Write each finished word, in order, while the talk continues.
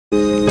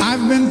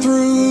I've been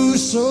through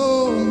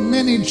so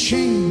many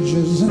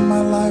changes in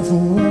my life,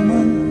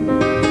 woman.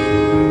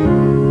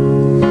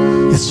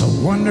 It's a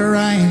wonder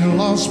I ain't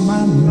lost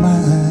my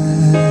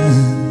mind.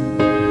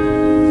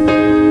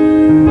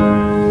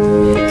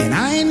 And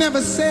I ain't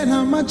never said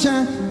how much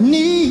I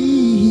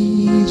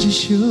need you,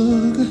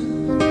 sugar,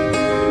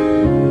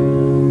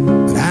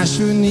 but I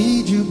sure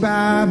need you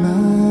by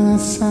my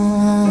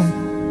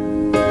side.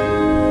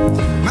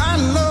 My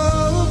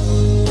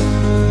love,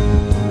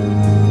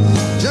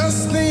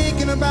 just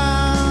thinking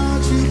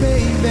about you,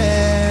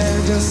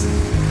 baby, just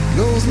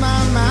blows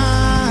my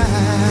mind.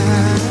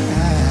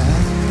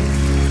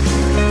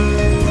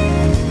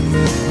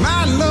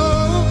 My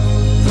love,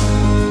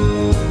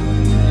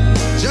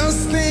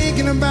 just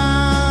thinking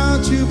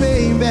about you,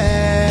 baby,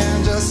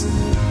 just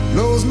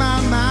blows my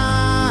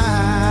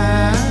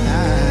mind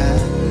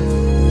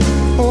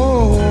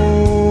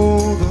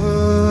all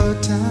the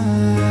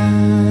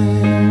time.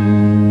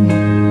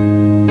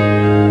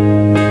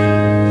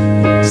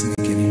 Sing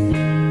it, Kenny.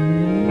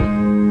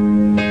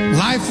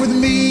 Life with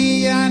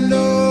me, I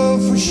know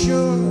for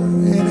sure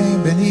it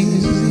ain't been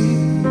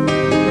easy,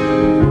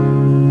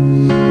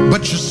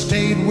 but you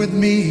stayed with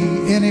me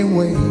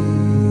anyway.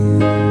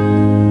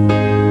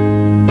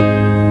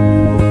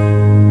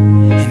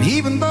 And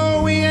even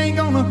though we ain't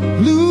gonna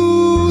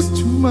lose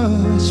too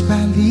much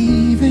by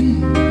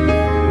leaving,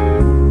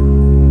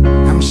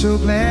 I'm so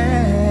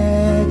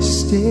glad you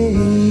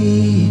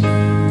stayed.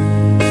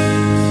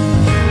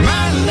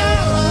 My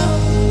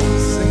love,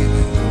 sing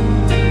it,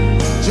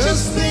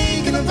 just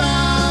thinking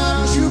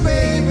about you,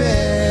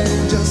 baby,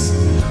 just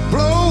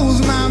blows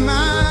my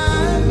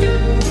mind.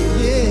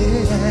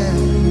 Yeah.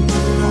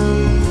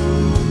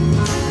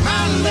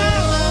 My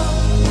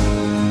love,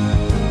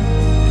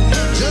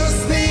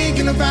 just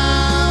thinking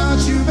about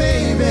you,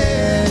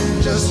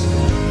 baby, just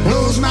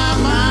blows my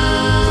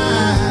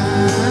mind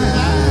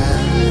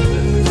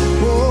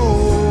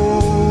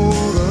all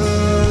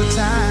the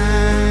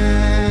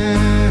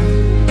time.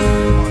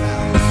 Come on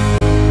now.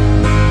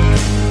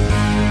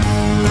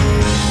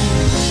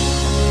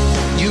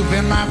 You've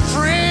been my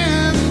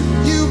friend,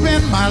 you've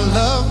been my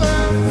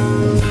lover.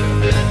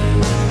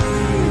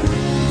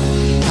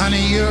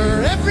 Honey,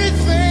 you're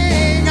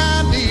everything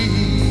I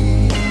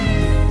need.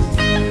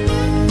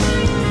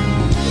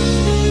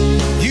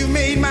 You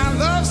made my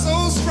love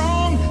so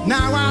strong,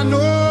 now I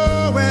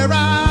know where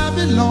I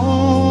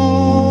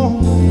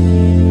belong.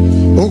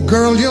 Oh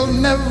girl, you'll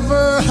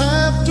never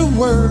have to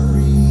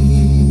worry.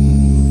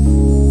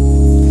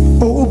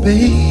 Oh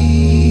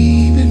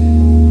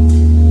baby,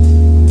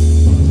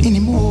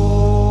 anymore.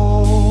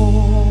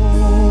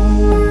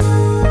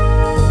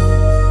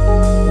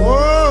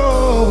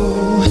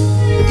 Oh,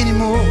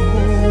 anymore.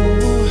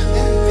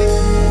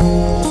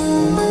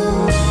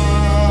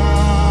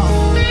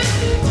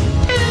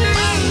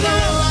 My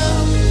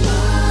love,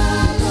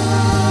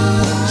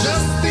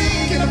 just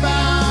thinking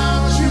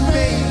about you,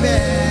 baby,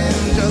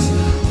 just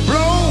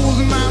blows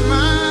my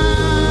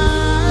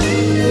mind.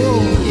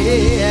 Oh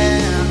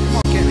yeah, come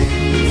on, Kenny.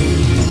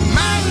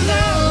 My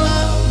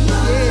love,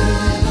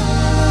 yeah,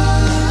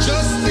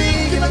 just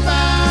thinking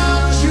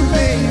about you,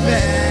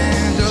 baby,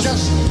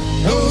 just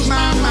blows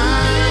my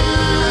mind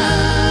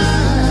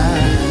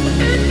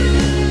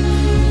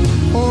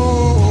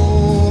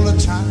all the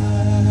time.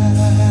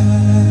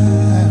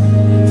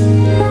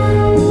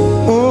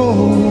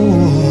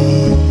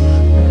 Oh,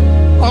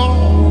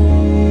 all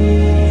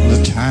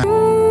the time.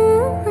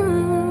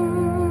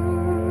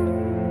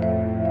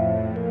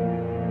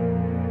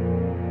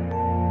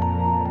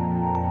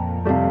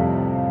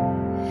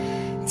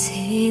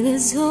 Tale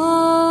as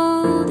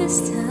old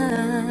as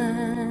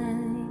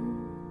time,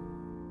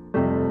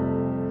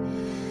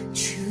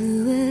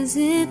 true as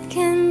it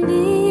can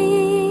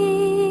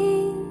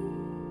be.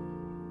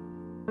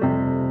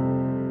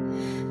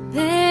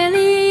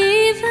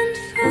 Barely even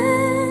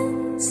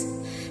friends,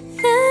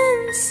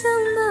 then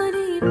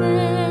somebody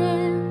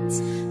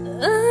bends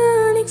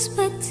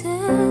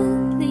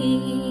unexpectedly.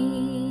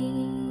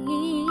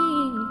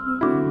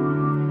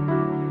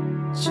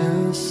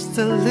 Just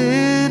a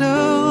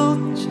little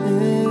change,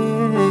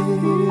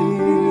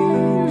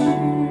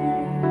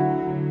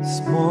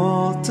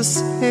 small to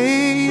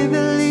say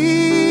the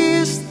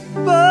least,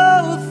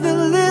 both a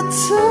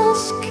little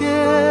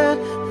scared,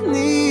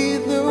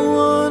 neither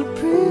one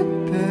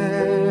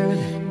prepared.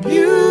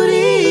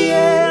 Beauty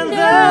and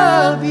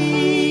the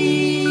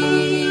Beast,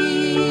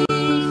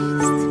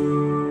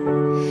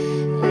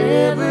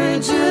 ever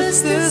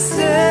just the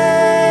same,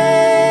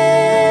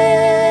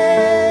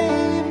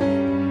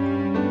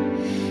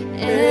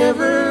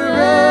 ever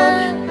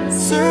a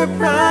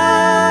surprise,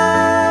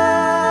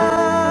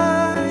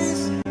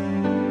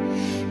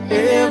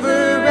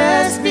 ever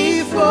as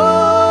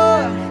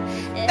before,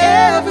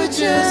 ever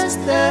just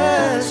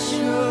as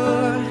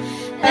sure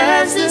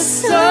as the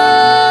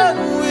sun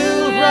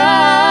will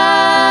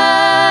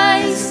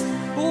rise.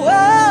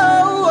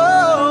 Whoa,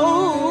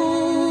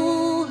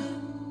 whoa.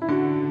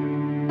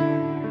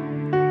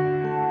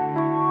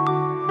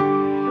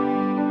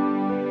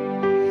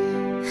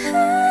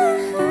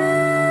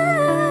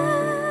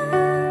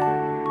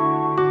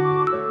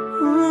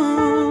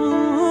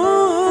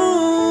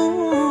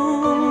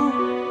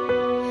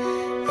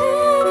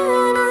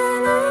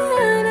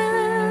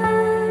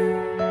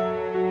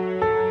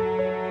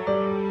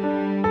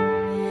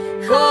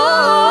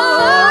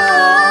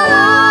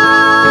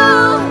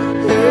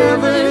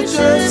 ever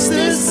just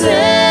the same,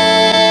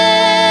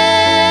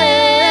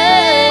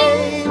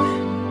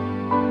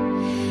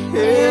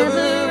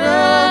 ever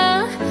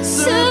a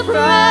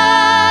surprise,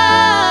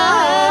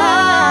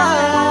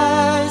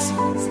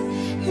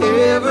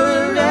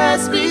 ever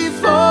as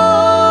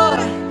before,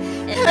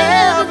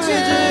 ever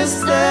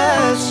just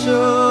as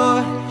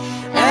sure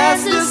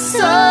as the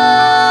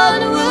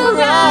sun will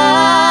rise.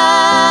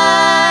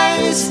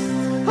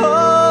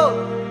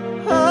 Oh,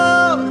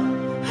 oh,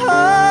 oh.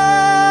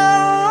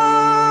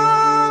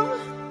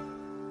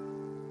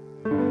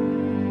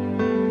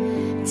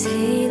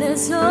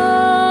 Taylor's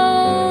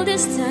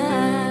oldest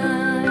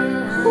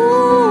time.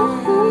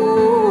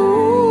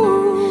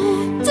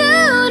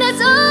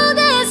 Duet's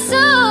oldest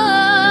song.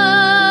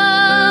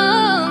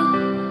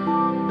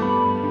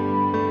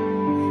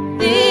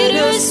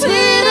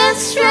 Bittersweet and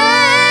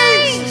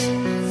strange,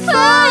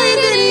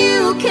 finding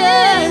you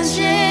can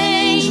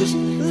change,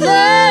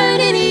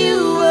 learning you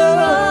were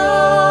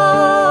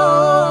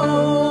wrong.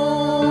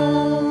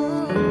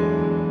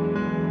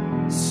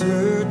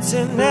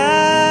 Certain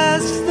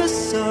as the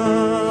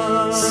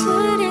sun,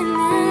 Certain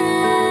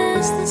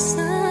as the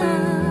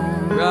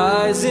sun,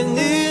 rising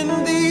in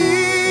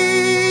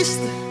the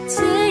east,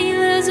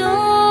 Taylor's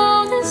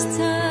oldest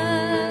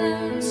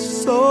time.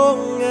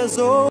 song as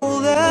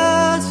old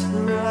as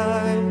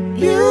rhyme,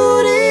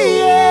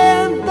 Beauty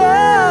and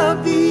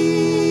the Beast.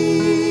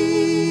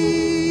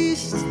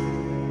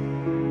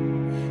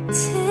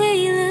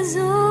 Taylor's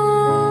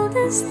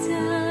oldest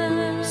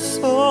time.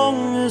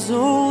 Song as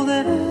old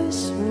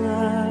as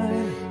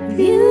rhyme,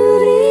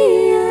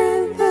 Beauty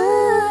and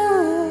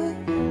the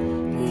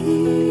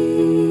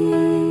Beast.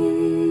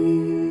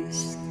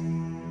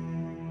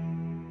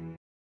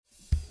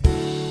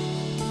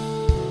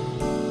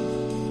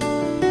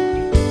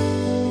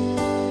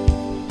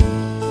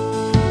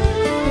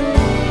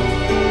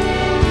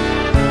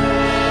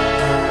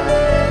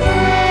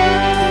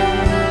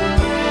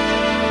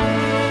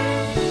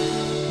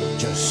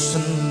 Just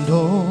an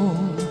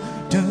ordinary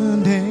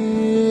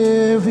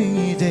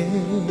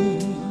day,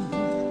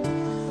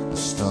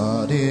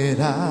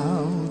 started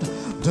out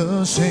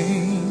the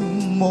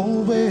same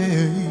old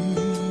way.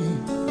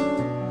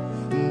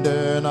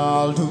 Then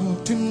I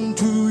looked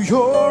into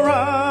your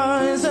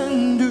eyes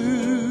and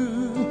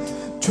knew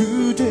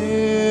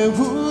today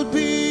would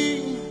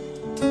be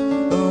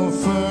a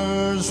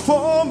first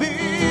for me.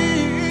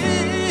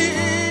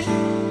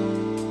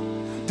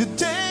 The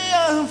day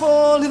I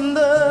fall in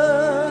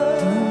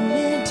love,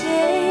 The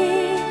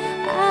day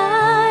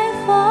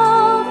I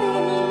fall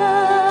in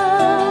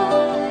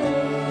love,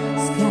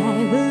 sky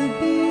will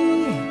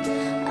be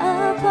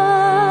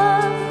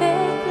above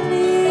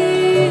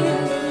perfectly,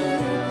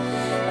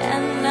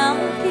 and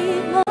I'll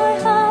keep my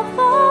heart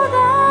for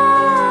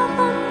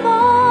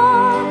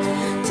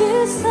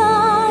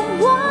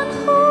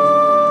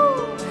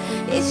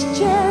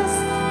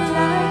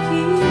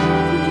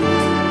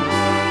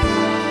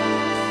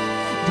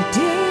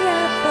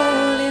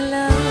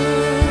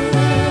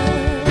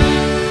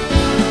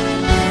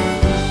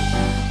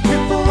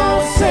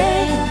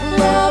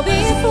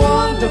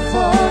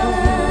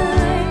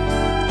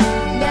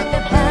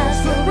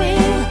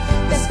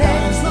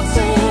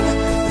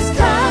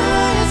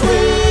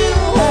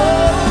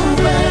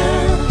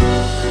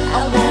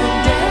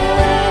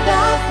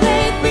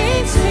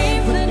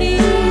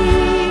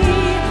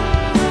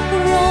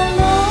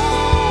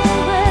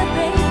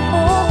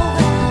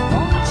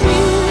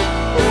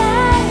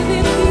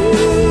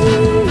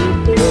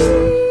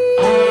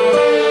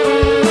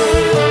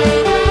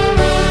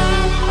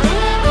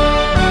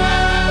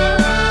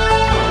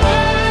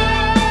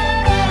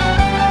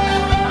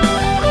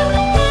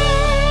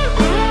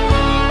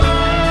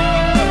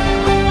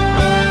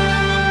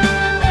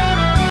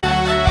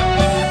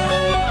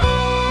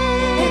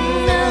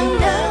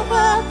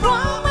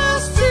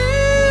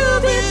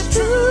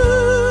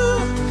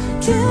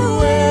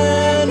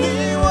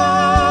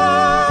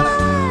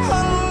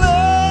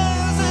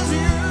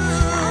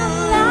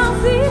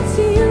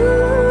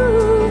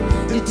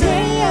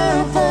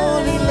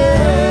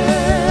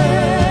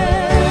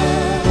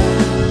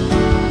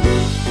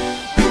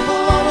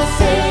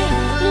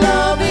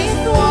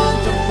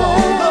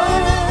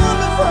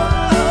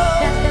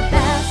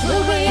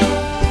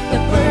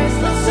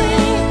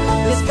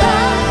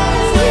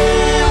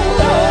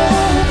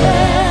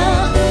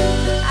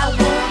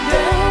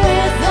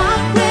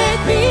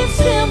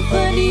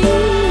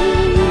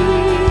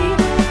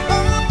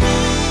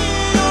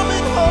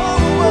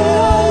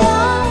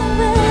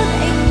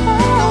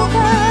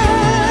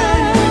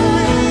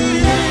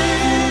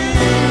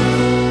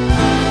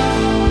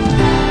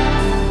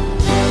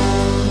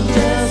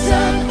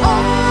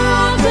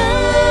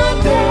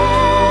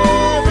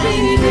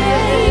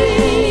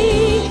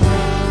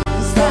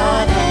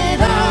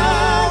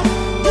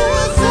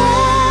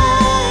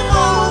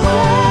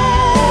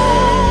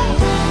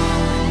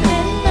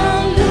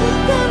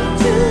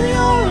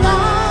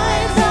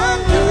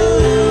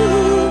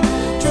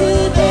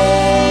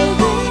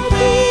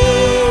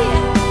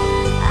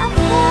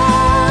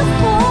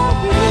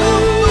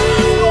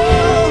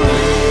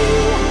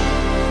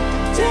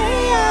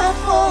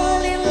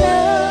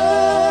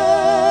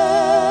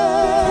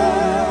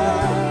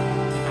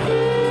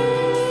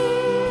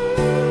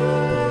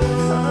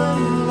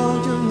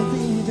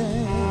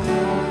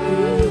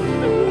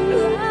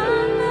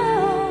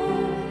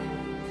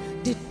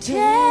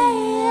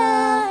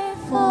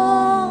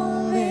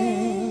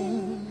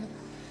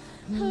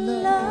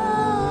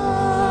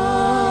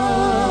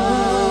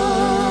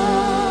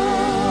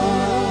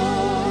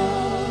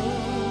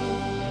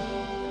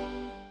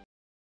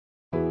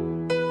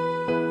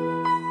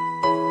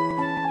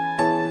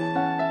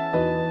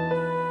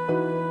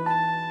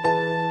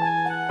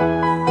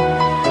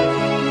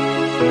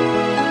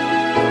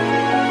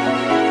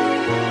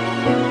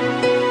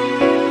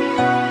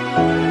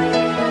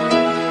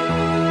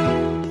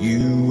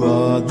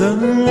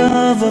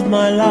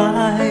my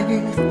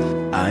life.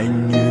 I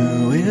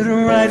knew it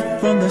right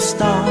from the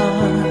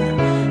start.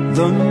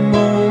 The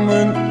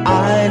moment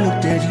I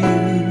looked at you,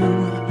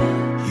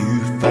 you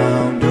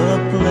found a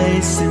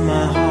place in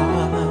my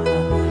heart.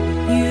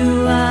 You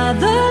are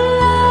the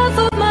love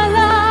of my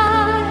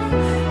life.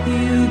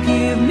 You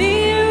give me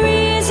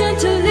reason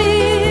to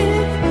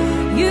live.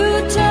 You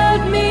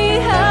taught me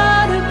how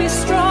to be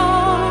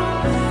strong.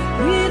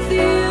 With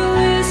you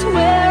is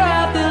where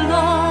I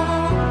belong.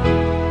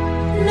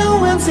 No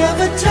one's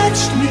ever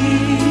touched me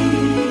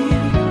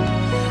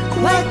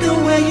quite the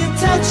way you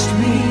touched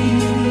me.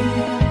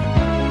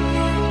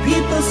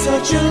 People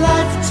search a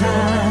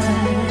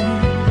lifetime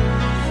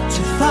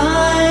to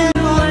find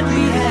what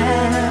we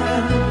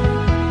have.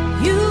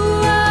 You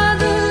are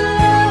the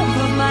love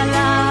of my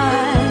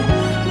life.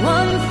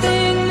 One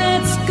thing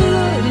that's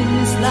good in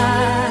this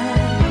life.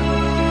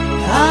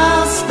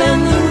 I'll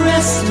spend the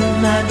rest of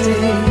my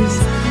days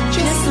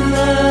just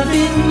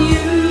loving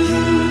you.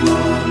 You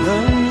are the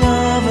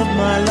love of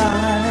my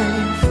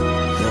life,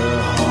 the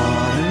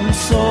heart and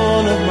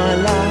soul of my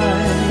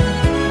life.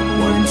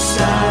 Once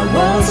I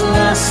was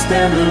lost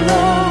and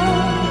alone.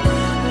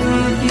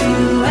 With you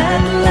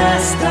at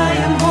last I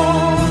am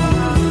home.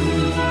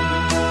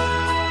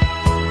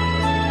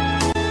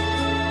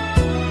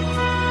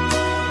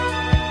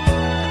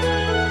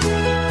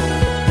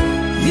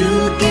 You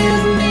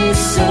give me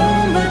so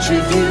much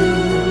of you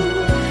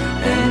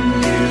and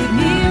leave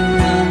me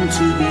room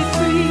to be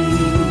free.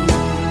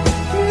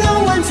 No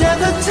one's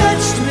ever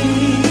touched me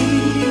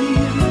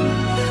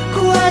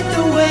quite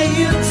the way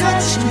you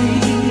touched me.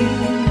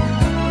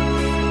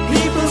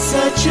 People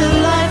such a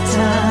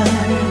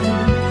lifetime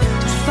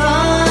to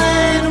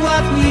find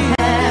what we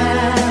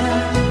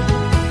have.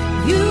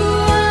 You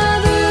are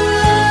the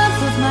love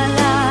of my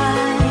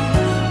life.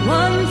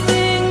 One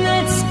thing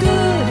that's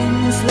good in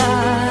this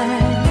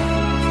life.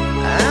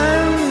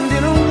 And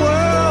in a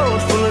world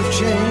full of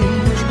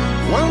change,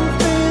 one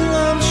thing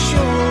I'm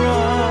sure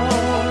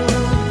of.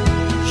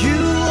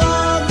 You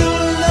are the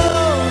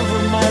love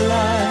of my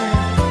life,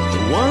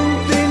 the one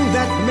thing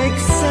that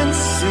makes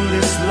sense in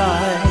this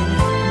life.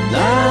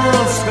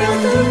 I'll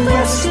spend the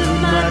rest of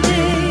my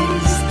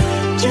days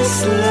just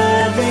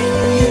loving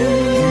you.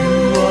 You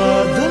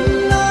are the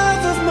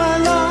love of my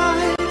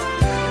life,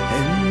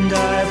 and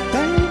I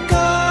thank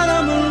God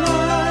I'm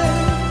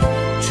alive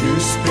to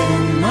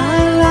spend my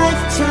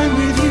lifetime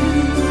with you.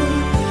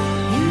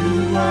 You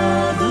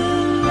are the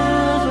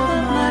love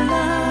of my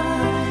life.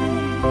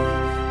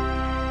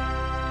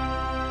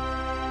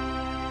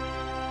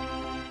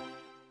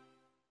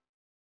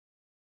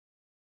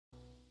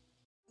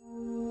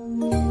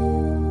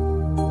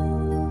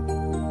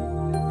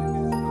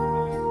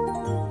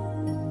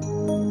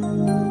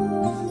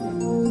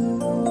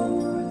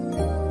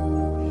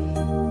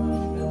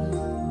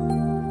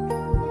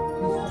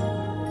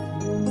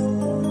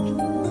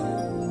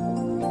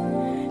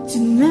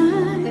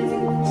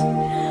 Tonight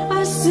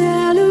I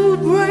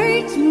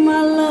celebrate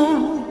my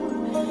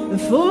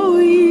love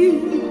for you.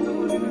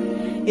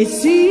 It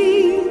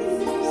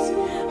seems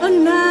a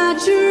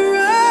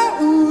natural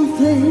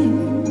thing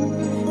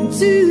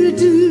to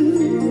do.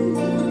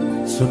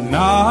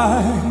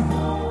 Tonight,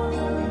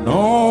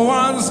 no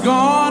one's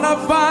gonna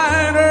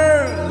find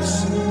us.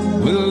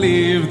 We'll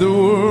leave the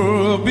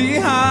world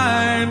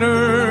behind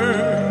her.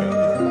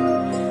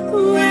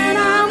 When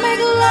I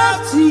make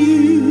love to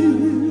you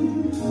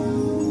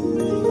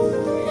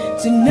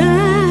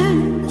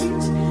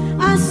tonight,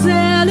 I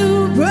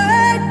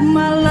celebrate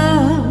my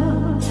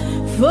love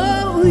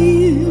for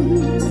you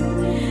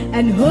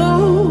and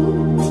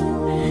hope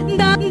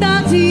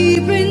that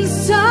deep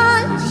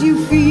inside you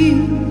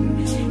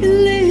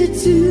feel it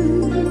too.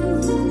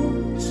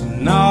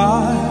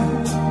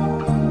 Tonight,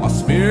 our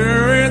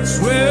spirits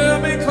will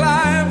be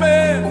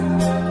climbing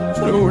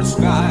to a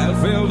sky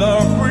filled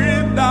up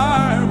with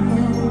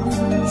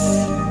diamonds.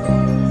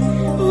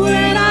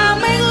 When I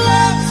make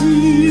love to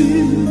you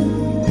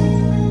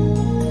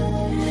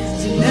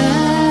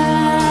tonight.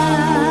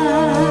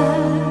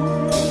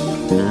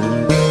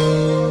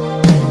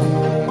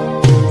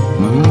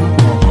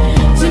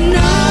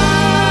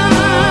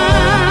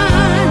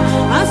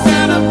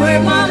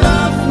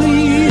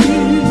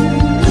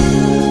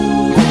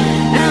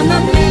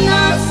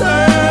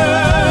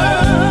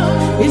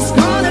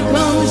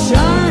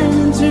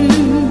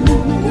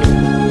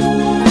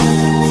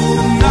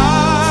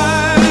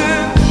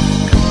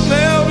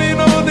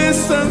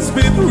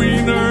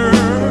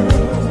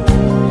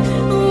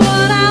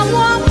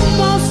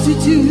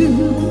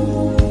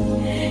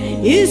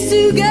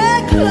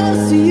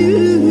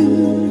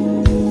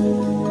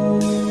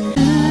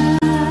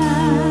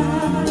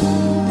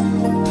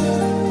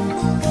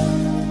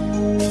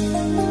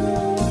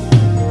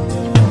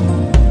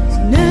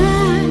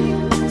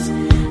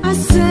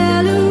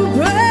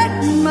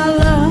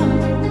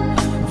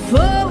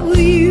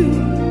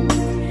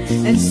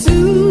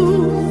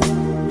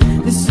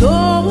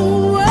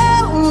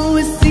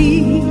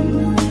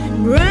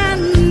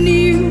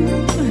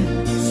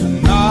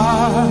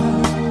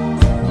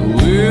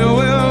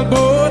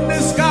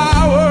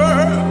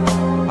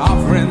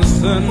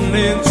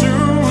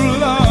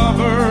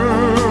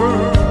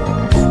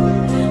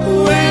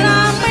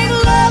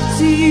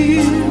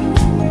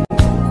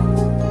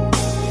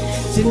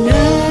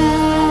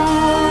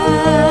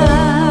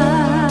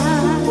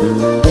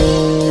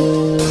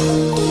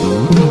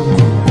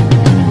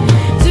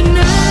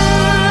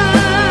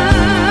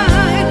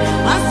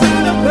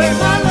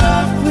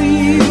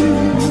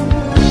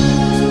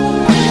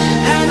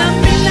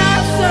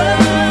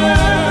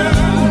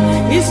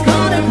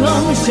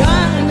 was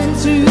shining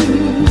too.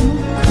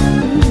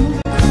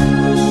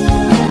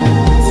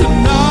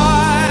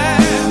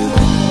 Tonight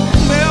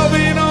there'll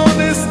be no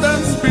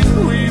distance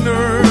between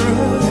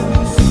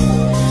us.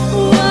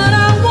 What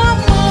I want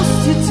most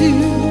to do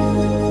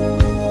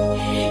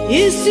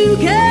is to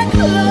get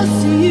close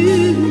to you.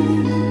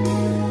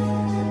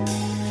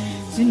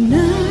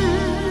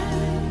 Tonight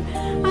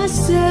I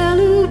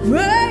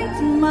celebrate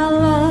my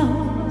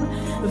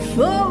love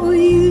for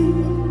you.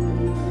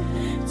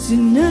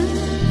 Tonight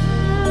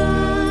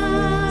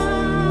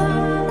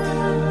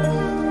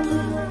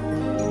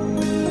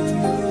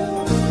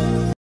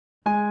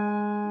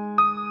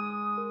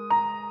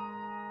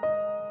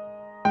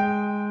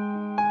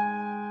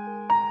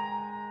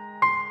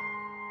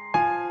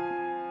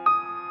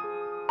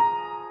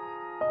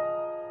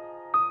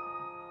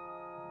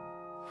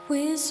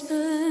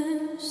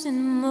whispers in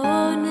the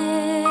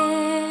morning,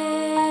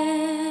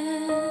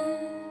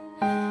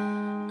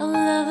 a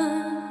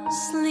lover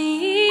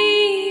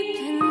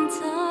sleeping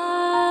tight,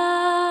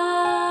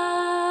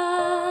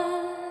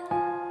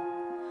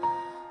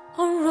 a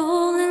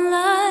rolling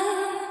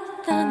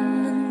like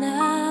thunder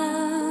now.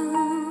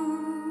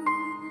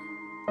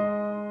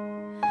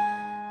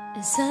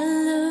 As I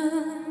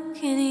look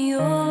in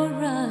your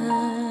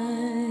eyes,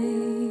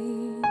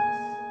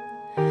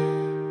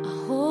 I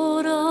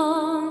hold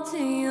on to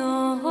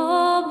your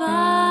body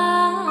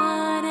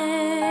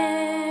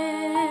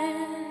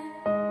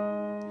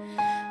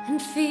and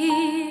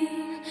feel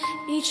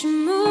each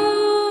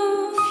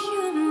move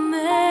you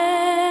make.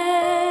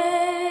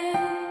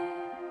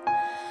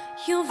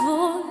 Your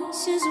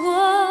voice is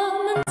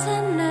warm and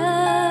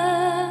tender,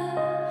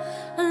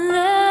 a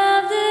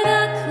love that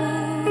I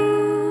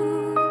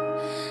could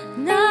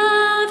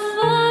not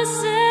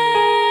forsake.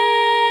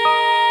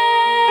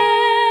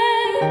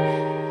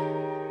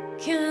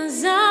 'Cause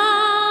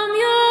I'm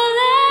your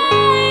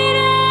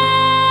lady,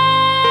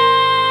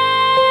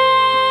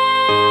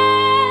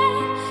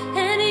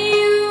 and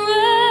you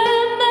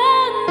are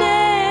my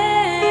man.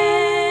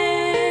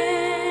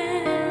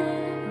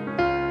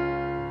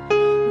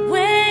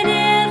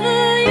 Whenever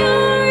you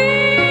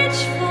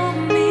reach for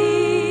me,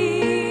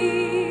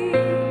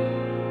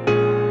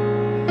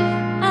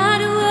 I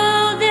do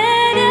all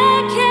that I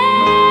can.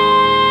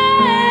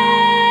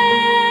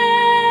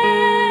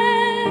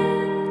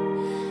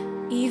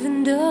 Even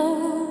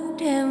though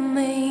there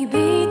may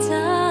be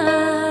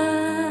times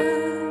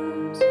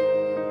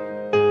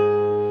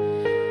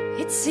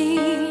it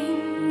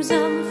seems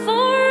I'm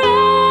far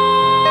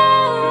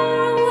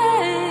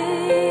away,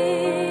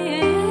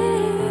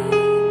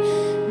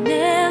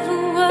 never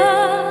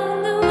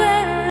wonder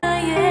where I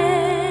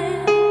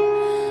am.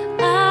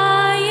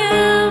 I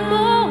am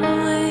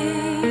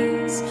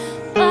always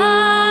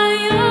by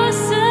your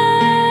side.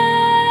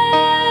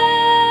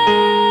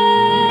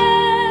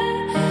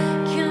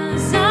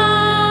 'Cause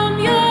I'm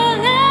your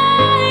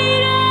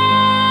lady,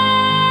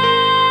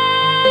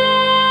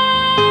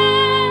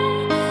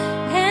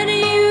 and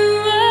you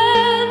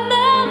are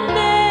my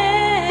man.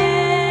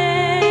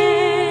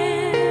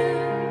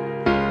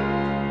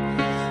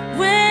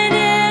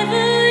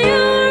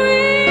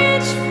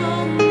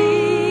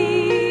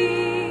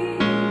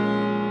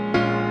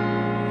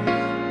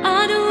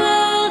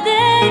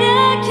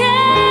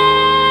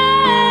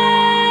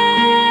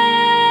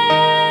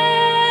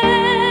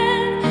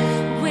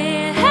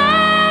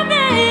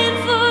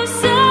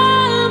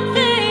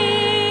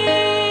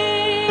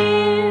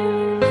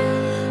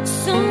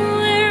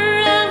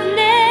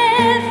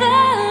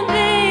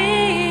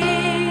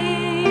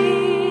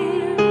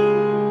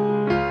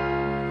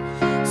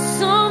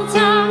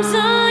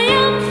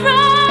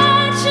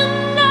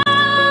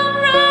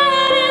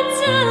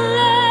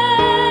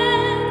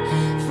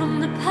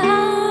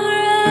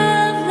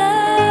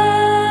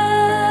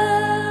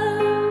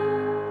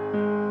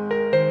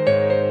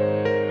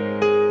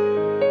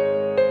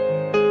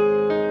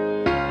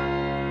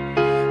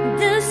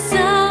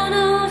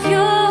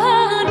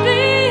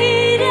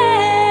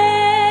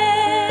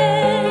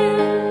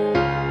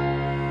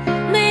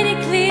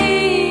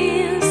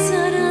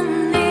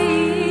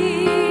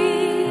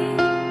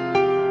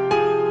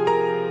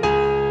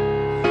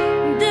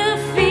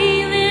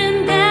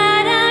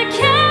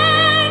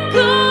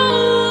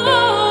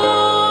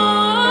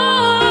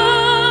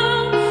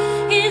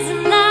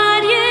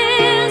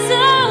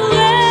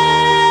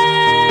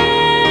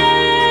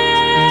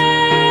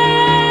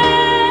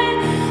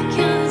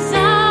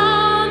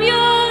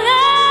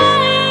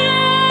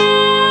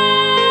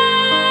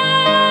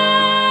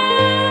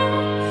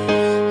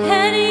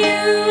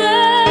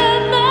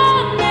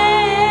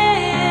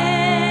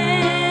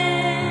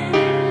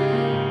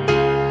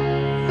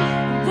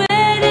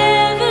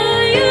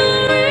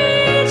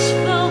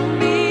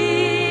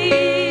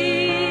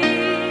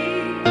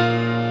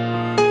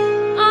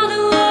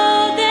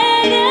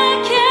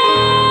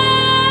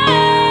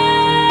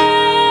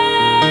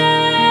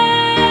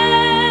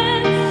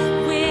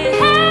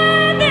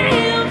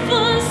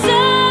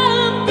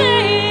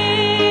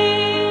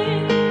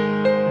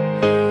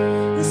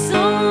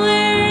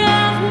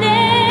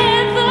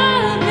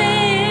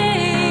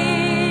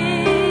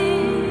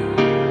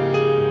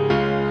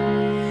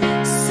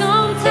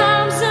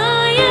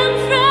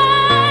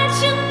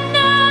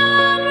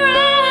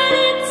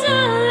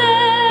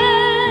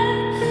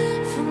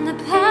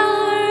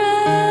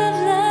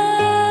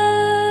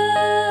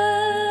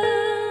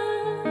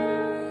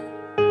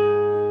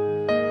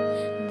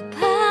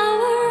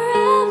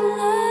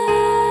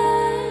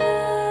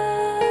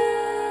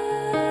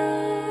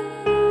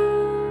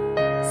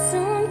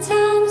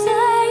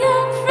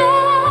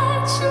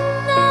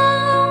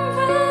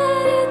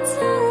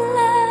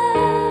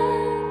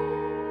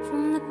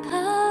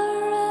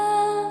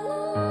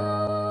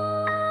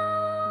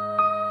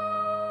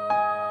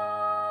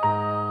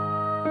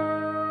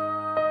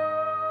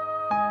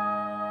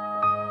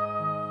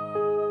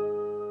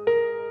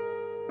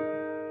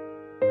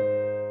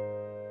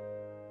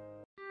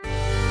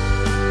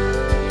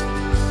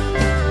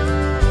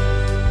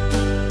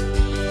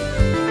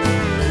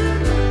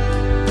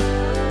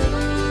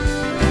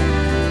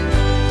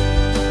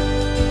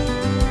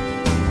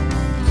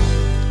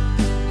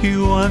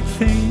 want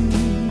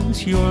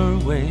things your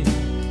way,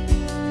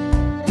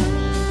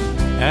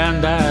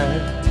 and I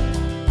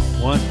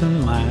want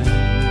them mine.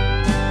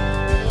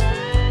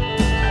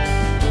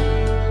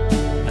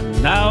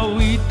 And now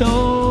we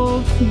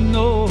don't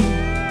know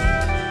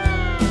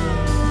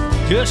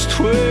just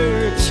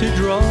where to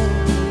draw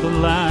the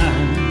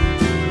line.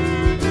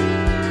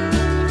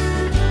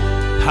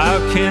 How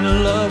can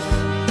love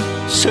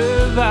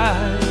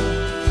survive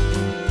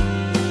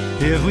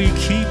if we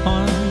keep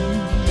on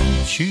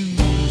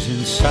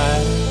choosing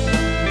sides?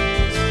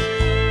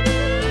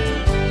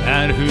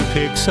 And who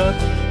picks up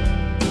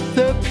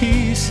the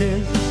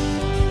pieces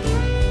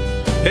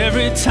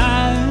every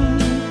time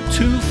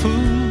two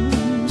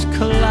fools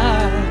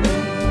collide?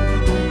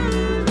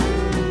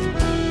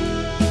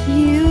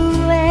 You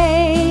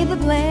lay the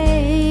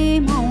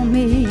blame on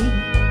me,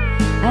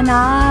 and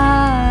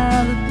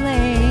I the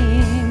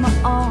blame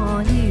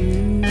on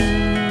you.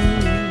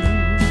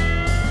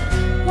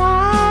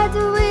 Why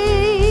do we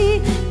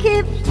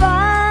keep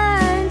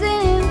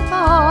finding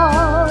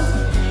fault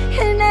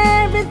in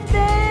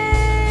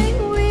everything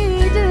we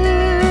do?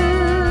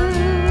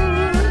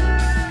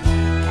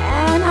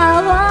 And how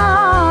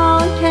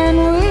long can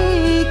we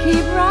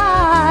keep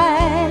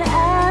right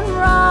and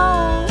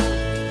wrong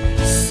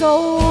so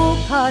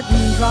cut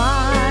and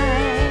dry?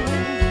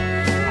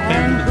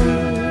 And who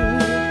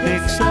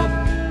Picks up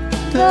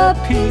the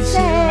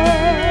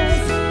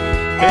pieces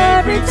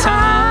every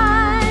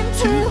time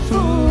two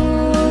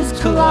fools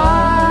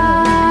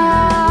collide?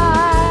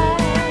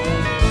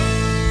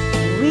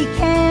 We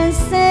can't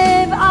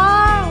save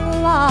our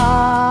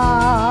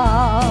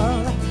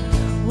love,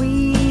 we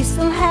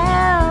still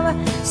have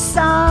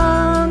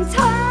some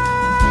time.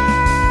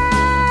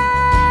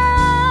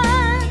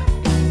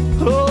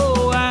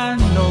 Oh, I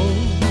know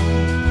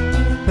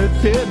that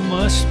there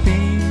must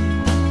be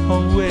a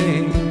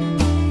way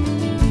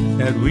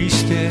that we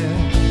still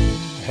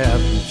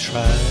haven't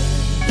tried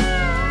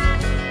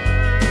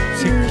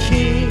to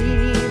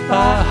keep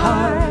our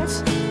hearts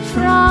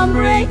from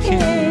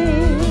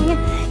breaking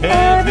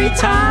every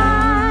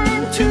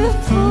time two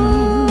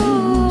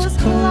fools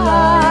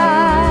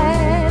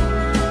collide.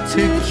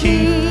 To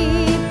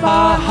keep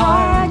our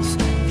hearts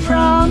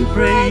from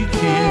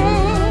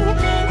breaking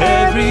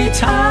every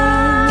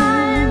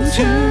time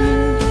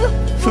two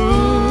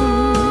fools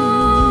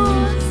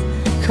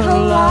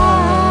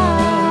collide.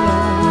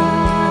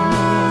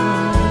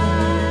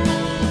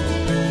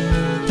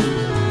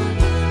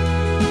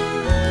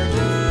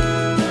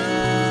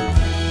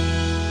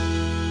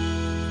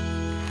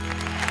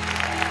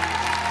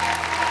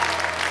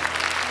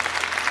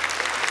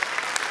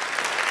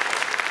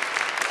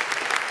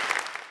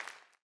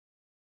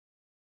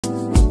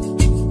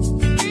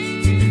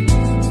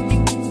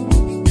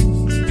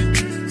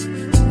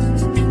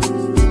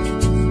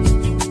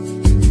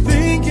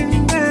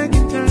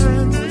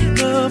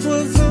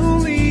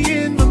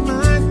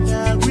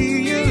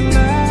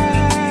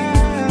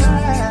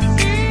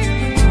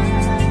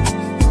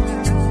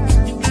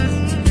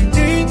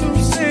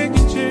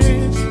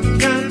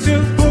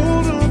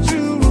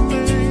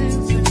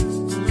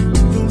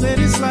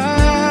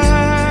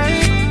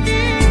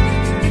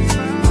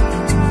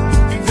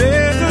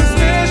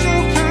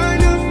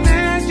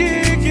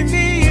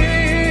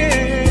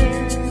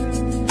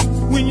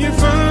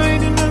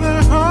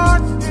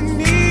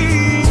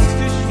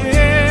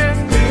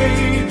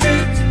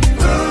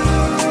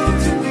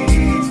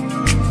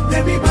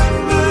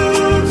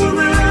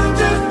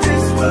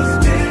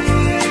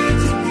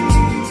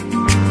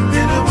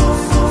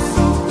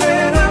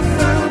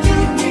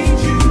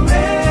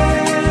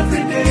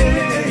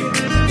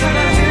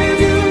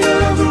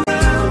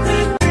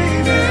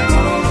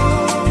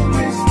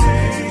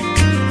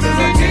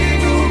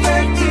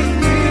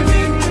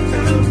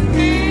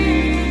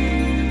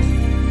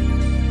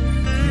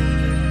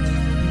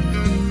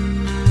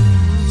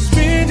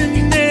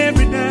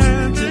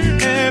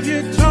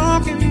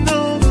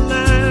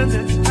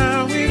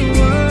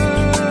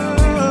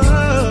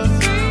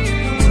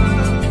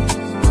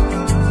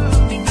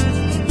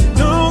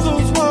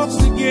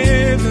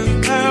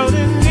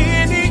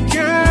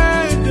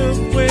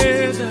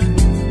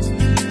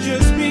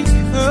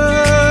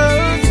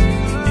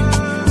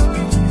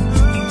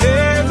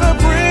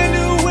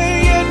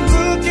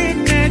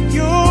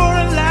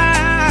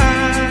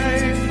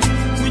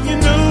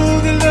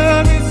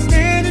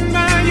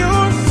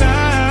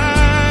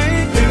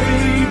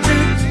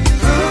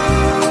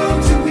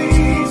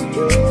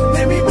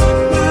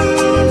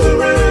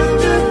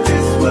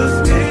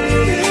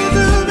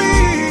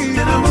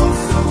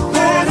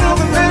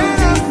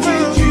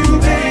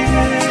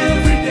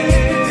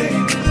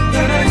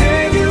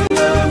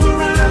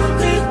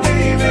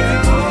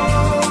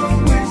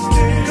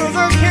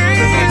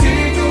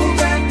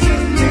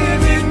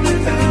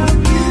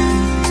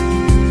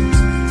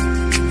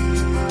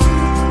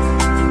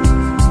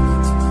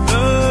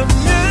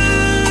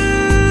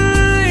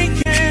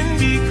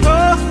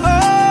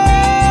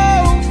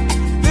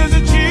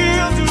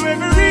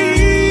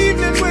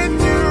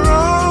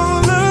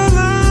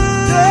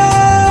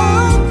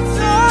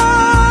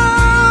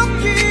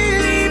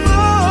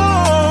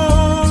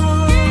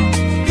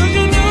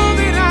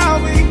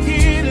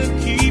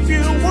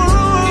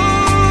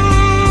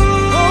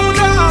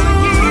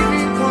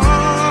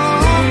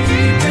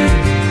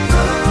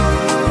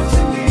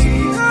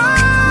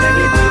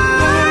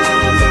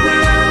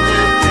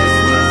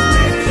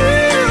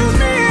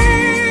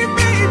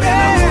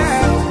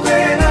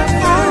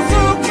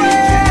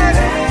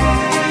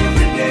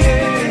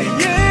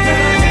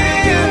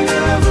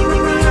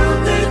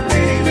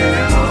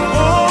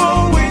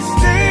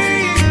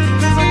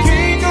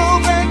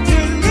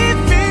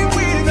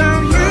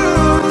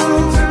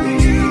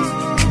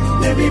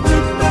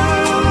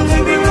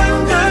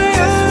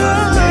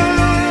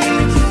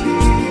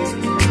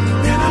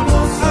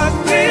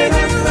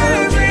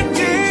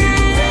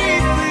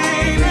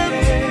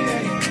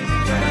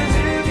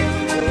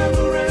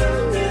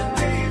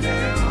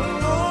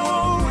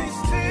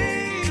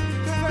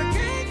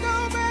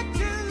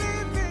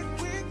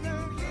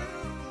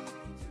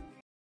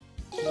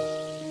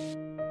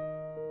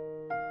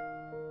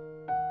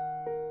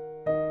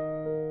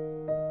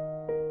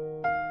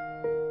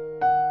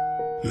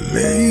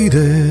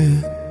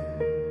 Lady,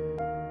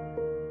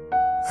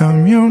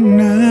 I'm your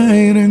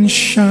knight in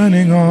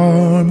shining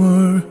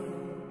armor,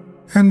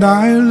 and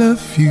I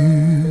love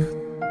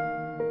you.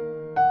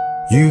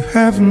 You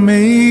have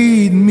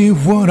made me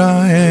what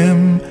I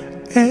am,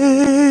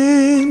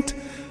 and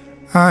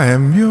I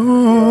am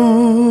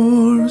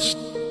yours.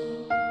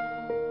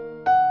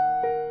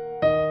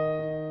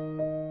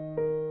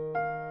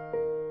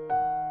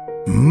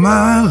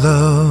 My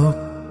love,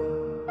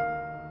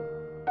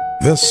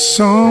 there's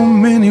so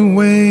many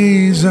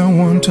ways I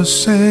want to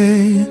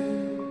say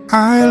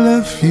I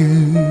love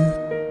you.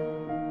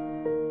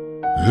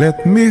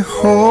 Let me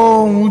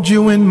hold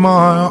you in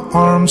my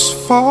arms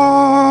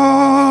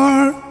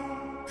forevermore.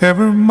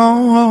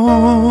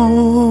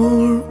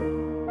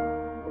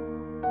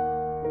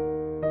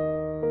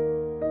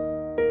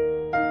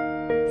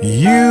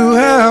 You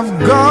have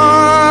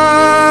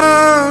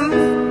gone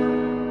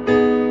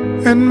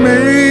and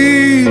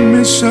made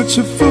me such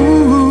a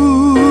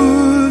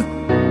fool.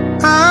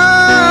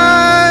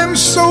 I'm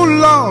so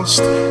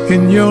lost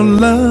in your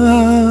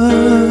love,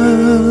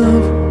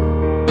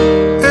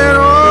 and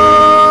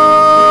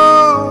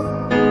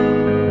oh,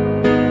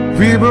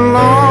 we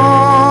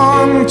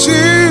belong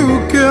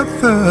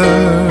together.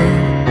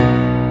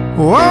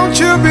 Won't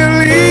you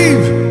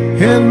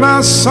believe in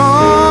my song?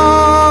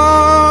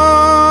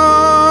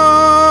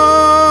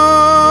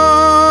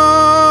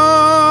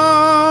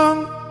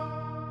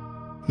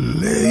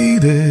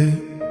 Lady,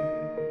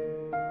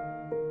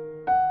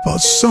 for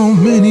so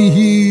many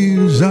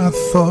years I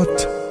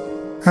thought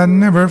I'd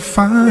never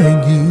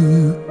find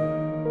you.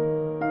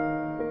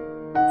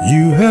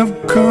 You have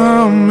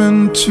come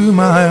into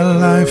my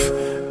life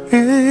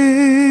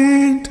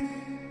and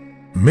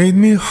made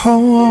me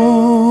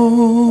whole.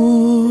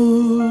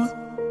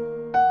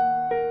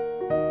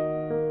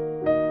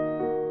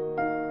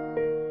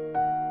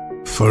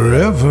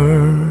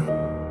 Forever,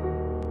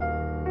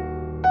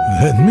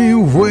 let me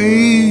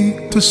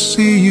wake to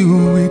see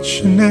you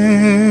each and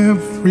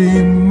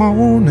every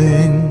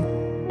morning.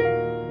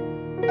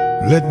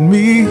 Let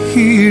me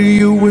hear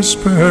you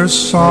whisper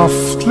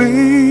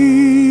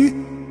softly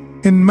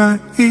in my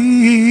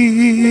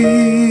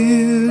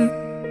ear.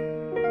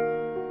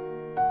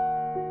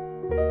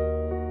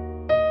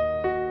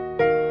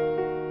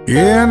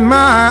 In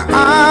my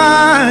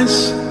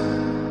eyes,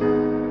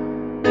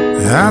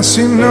 I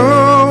see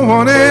no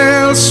one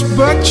else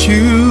but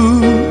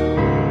you.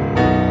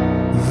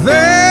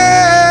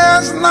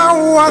 There's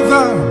no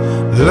other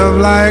love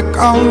like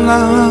our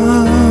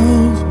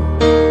love.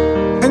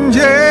 And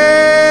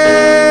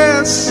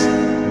yes,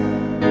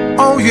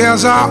 oh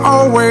yes, I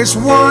always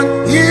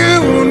want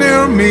you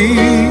near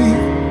me.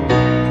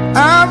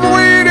 I've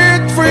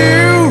waited for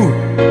you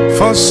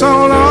for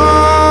so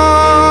long.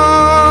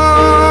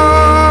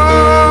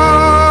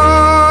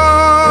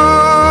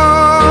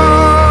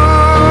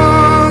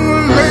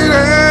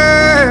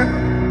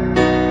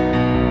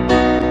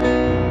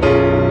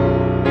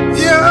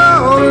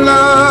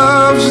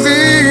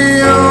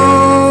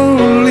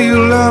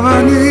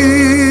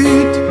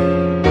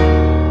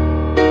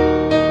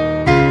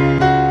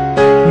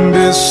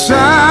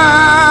 Beside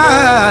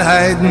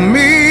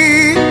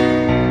me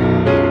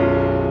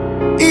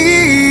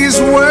is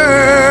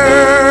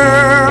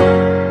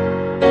where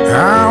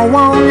I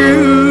want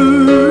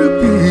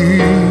you to be.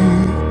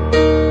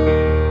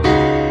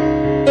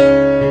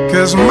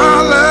 'Cause my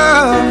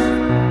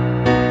love,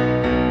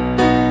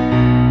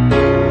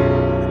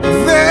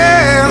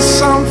 there's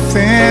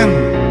something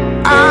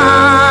I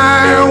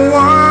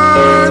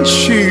want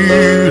you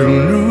to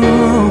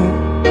know.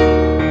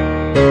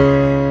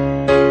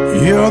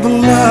 You're the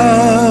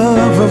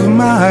love of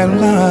my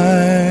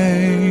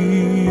life.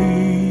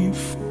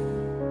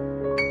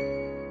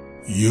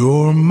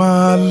 You're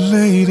my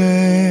lady.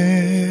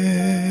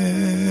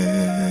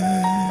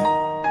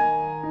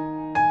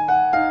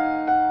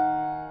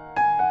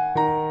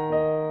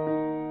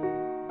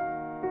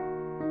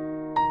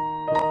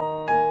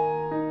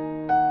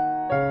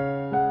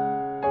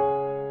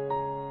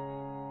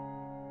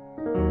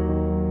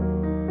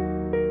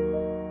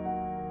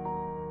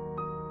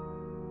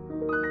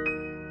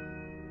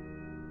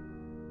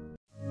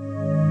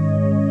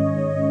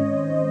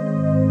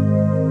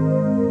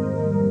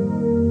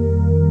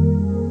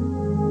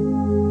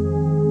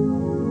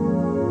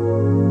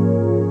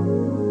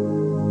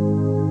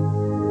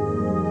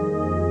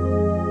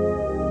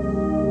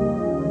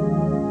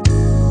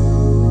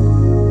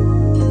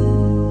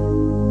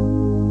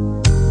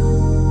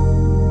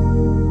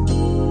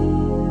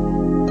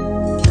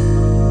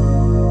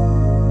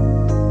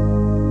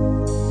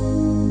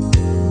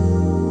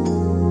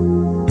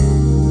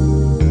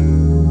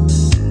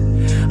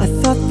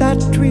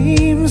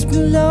 Dreams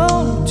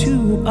belong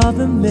to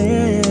other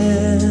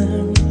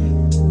men.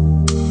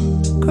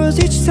 'Cause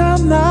each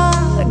time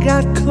I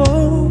got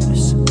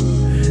close,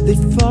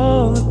 they'd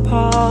fall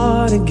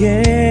apart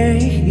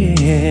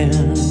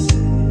again.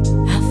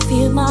 I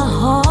fear my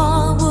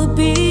heart would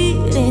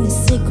beat in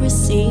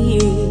secrecy.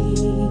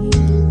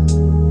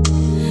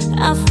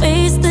 I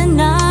face the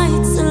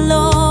nights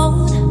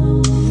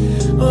alone.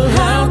 Well,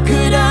 how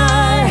could I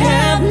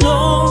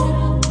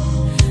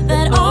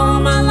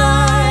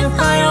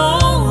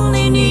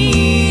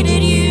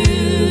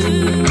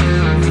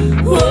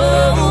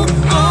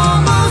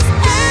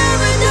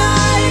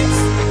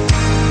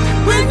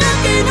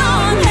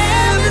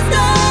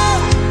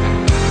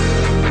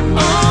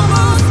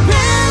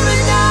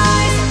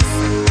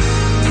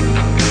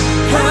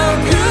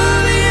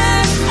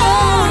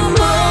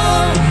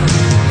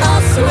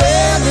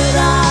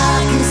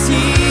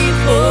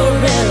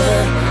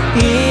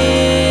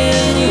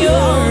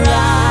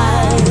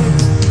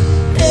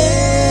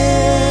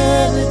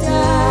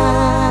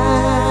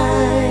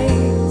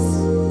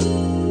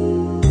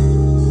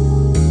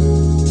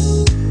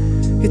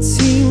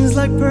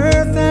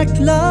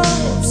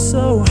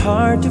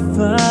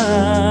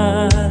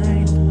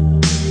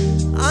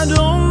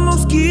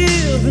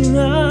giving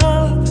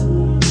up.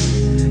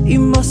 You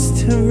must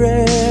have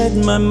read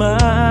my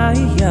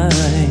mind.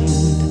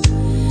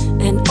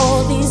 And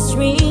all these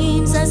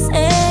dreams I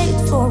saved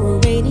for a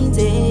rainy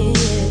day,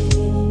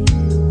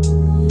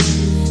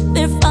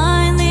 they're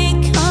finally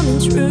coming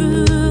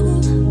true.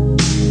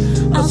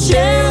 I'll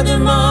share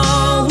them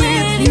all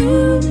with you,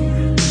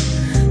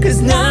 'cause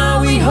now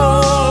we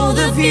hold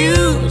the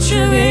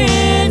future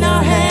in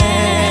our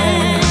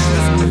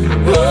hands.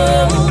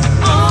 Oh,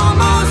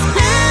 almost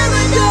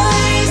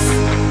paradise,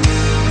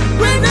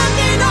 we're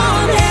knocking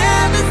on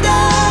heaven's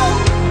door.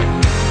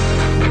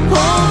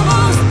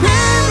 Almost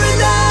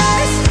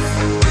paradise,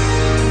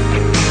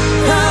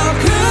 how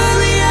could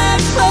we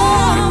ask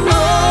for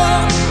more?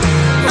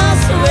 I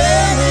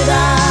swear that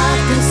I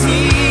can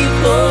see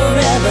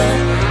forever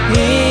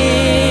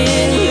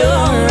in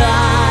your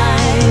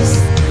eyes.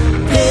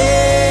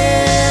 Paradise.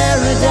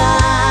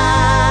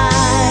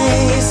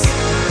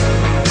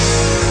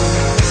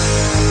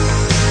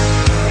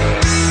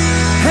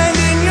 And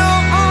in your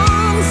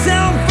arms,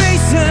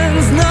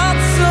 salvation's not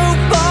so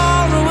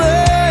far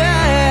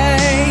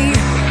away.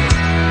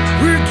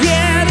 We're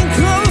getting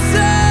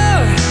closer,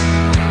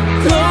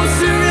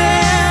 closer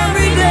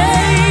every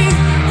day.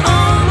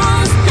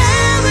 Almost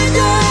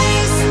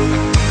paradise,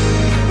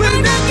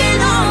 we're knocking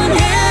on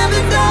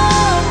heaven's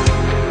door.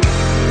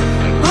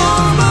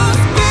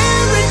 Almost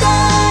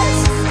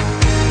paradise,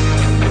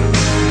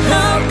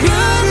 how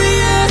could we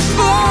ask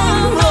for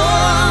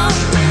more?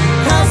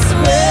 I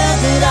swear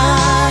that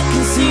I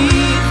can see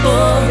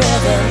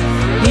forever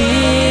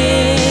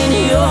in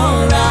your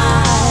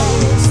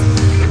eyes.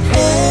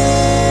 Paradise.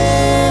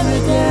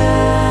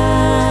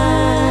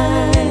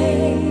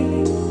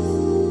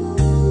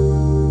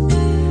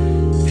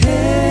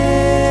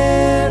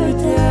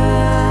 Paradise.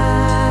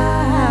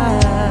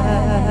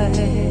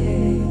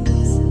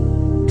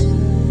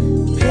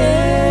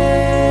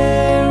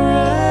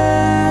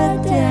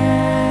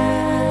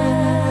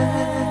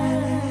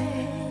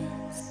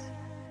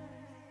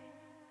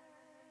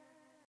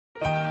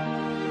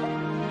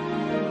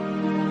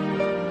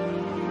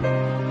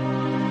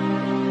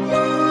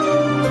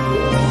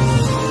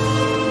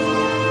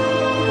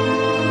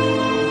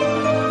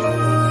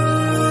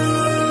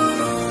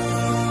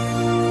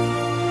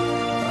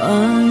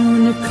 I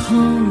wanna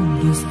calm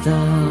the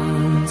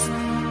stars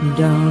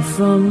down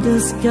from the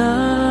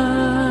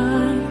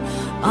sky.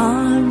 I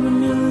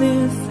wanna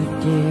live a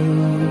day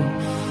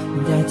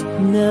that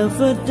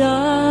never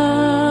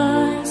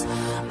dies.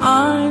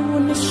 I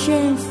wanna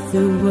change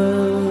the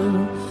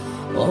world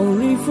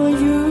only for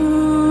you.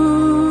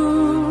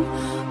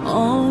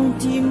 All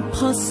the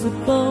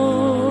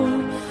impossible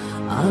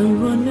I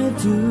wanna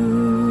do.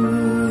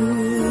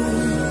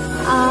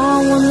 I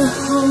wanna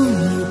hold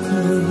you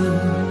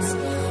close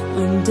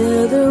under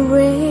the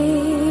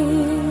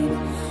rain.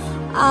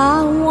 I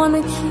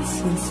wanna kiss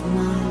your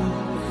smile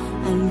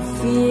and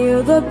feel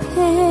the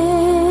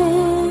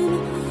pain.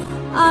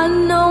 I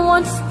know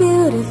what's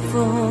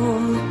beautiful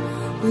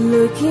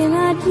looking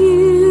at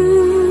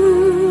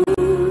you.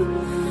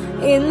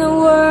 In the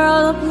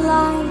world of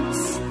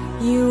lies,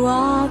 you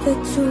are the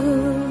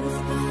truth.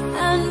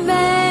 And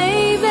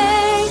baby,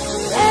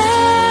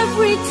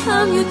 every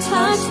time you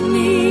touch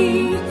me,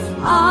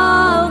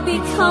 I'll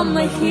become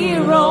a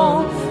hero.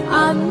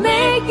 I'll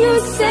make you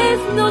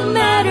safe no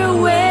matter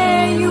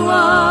where you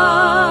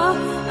are,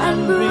 and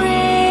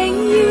bring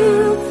you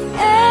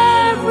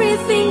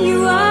everything you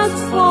ask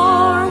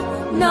for.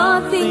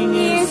 Nothing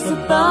is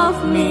above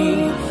me.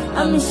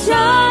 I'm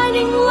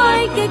shining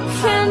like a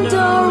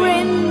candle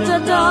in the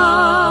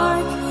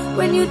dark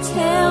when you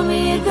tell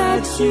me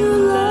that you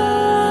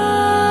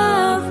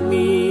love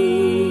me.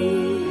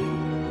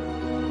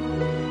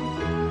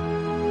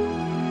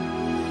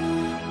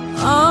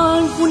 I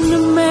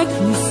wanna make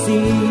you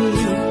see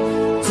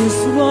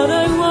just what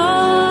I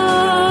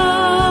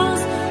was.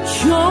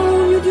 Show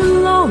you the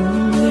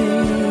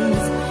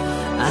loneliness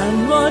and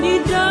what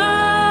it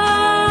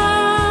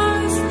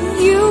does.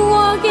 You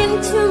walk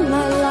into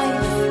my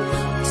life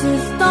to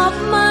stop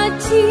my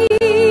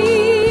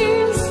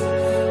tears.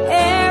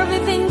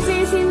 Everything's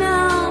easy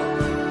now,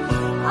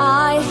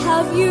 I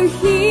have you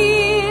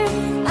here.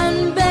 And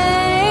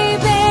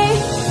baby,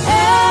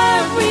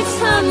 every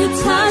time you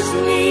touch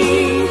me,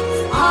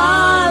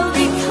 I'll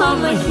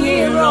become a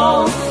hero.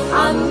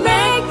 I'll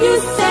make you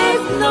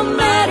safe no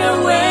matter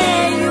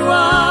where you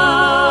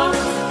are,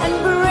 and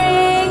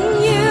bring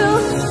you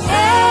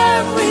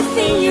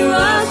everything you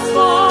ask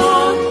for.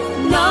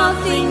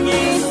 Nothing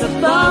is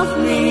above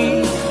me.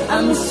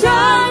 I'm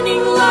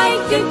shining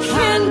like a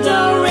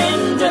candle in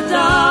the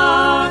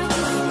dark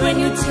when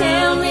you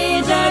tell me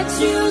that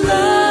you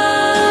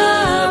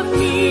love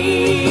me.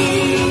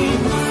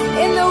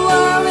 In the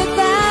world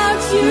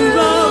without you,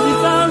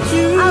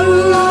 I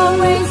will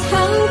always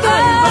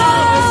hunger.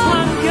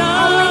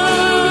 All I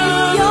need is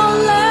your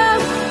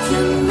love to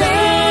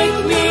make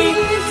me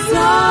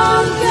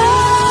stronger.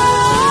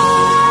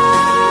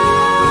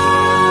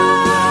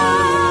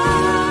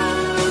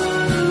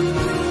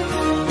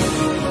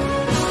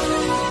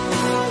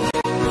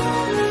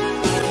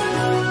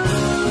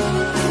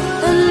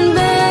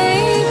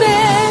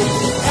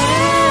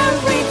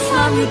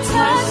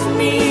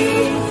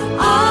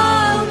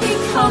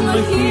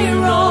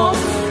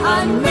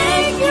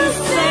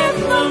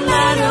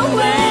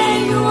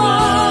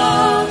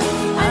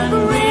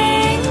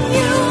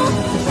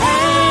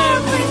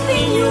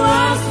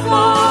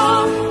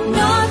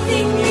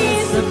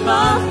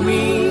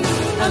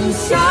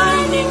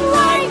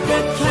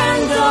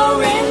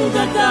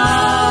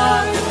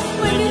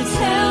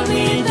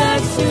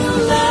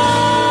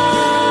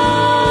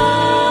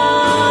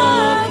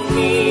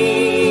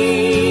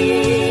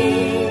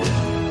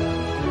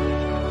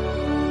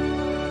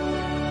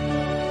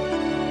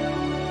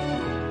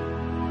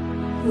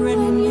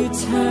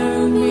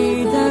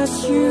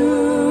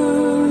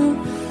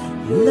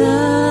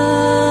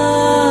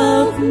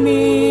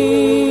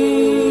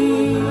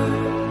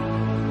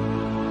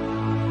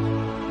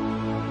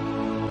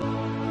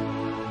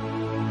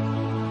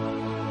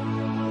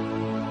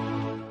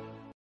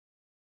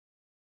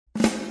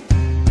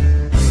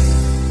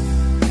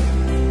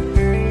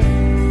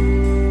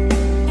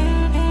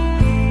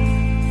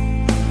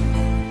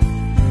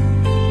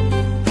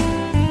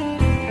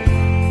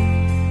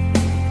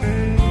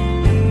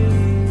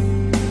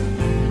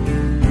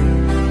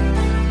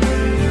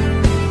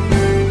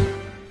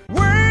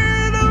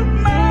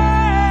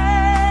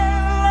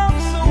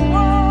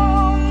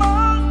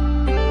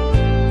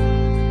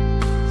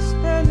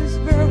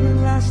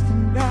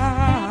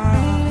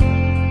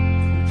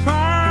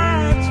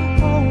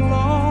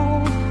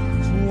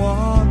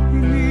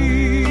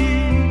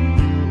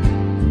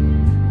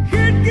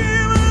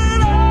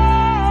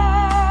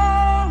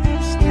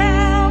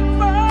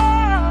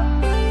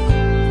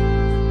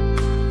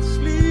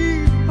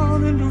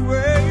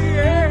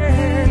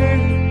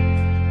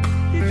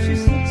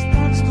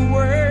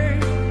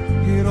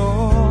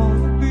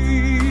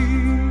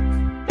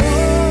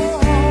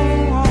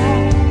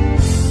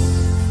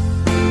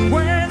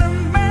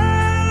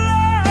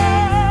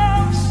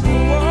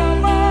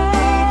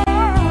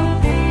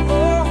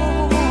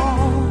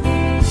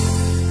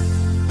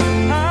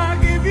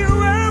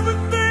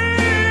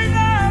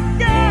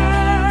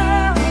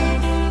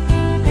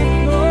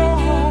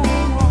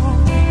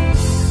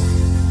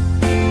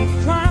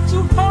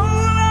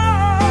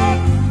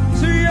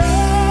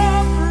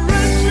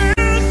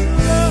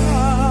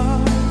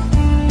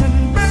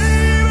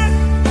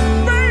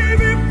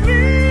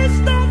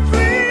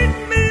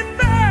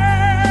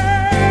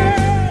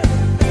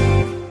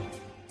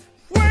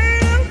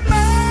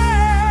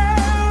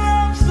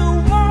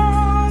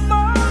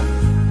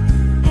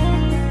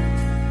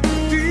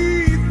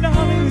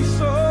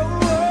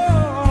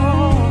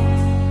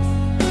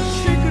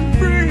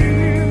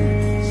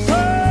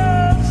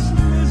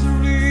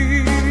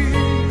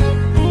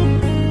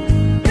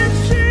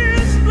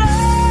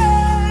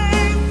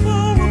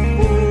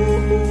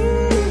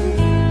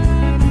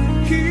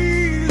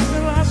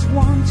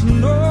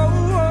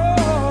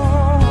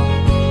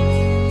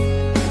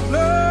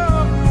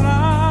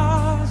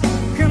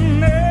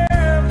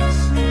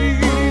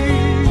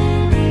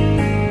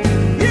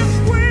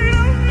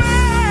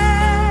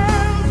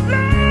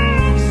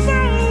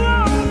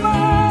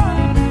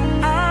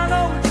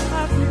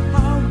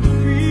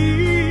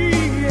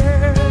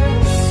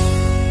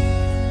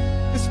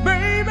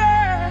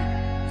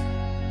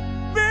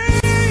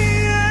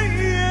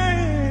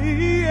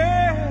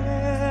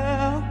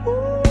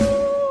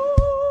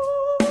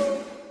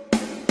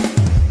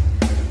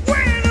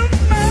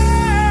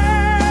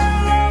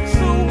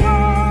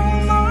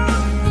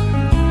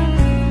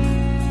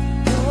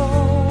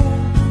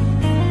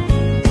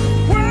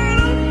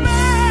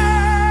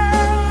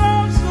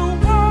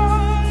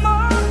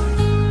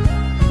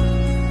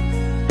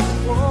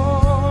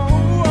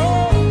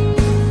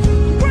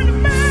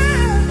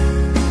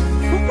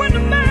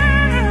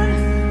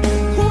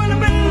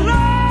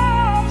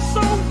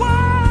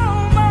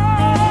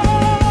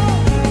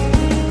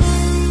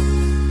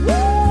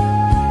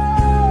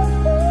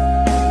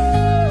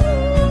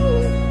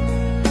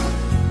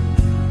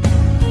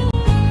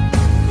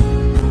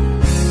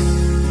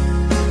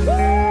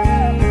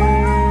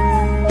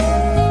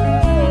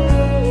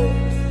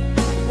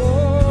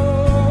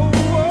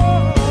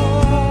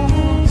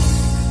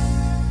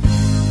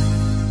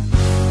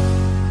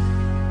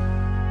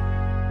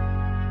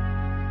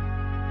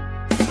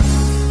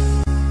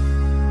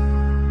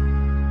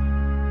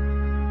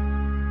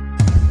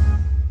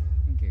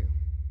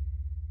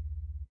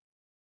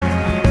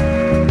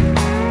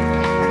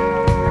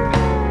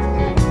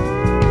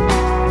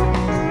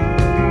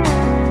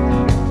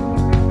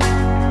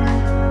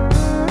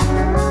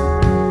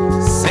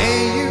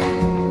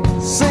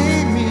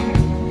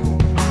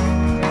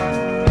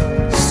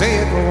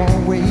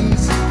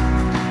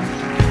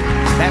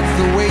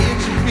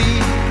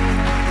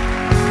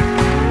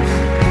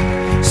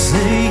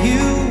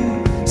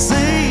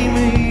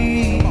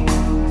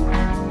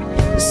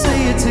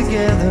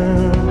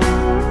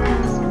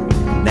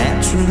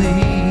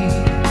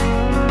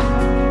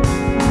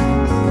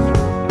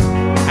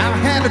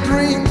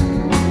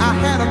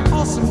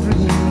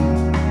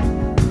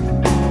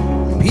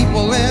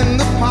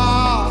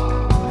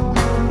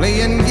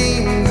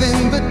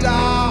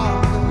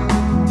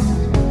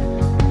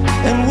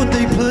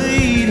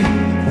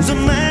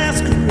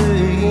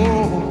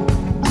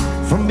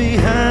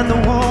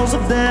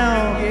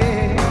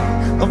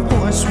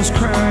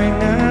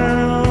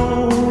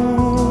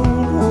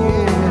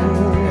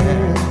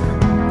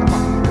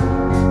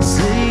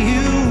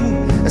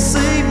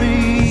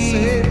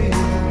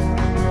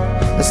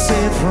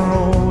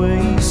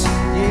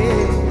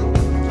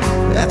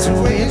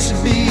 it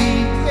should be.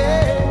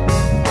 Yeah.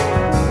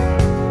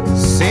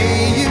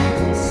 Say you,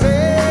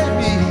 say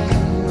me,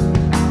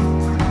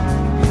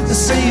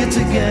 say it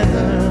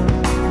together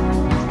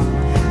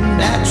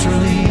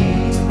naturally.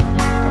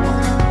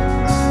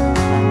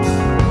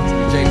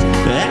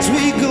 As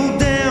we go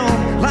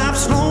down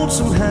life's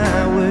lonesome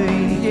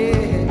highway,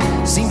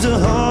 yeah, seems the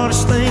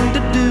hardest thing to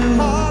do,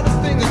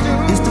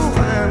 is to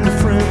find a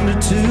friend or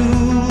two.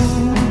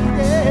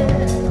 Yeah.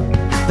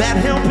 That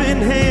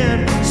helping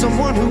hand,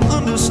 someone who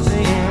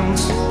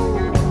understands.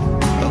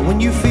 But when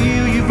you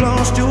feel you've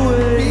lost your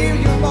way,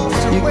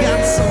 you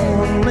got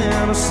someone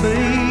there to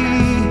say,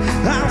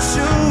 I'll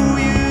show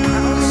you.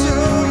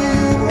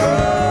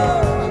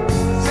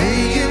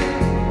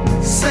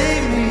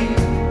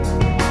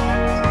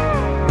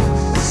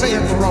 Say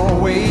it for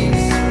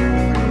always.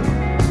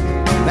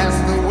 That's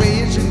the way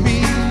it should be,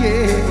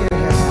 yeah.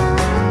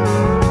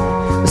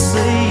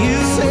 Say you,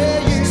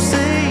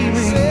 say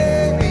me,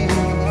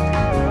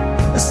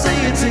 say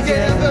it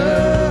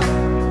together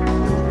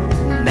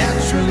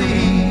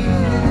naturally.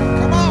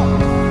 Come on.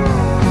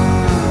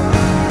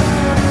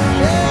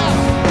 Yeah.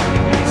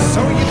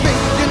 So you think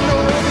you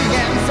know the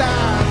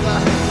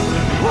answers?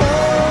 Oh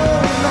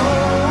no.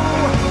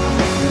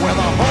 Well,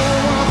 the whole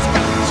world's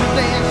got you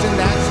dancing,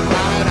 that's right.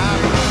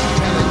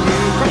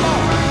 Come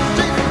on,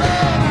 take it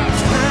back.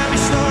 It's time you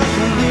start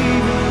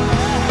believing.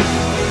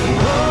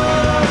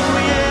 Oh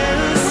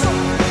yes,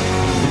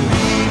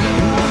 believe in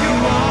who you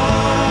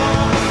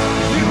are.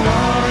 You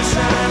are a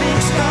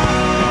shining star.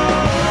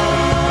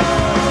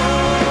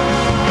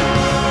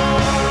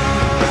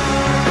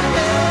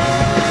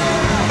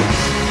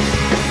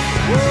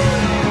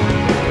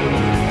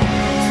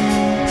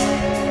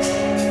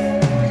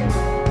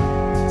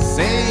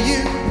 Say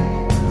you,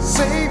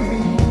 say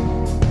me.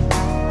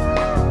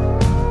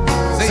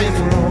 Say it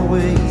for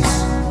always.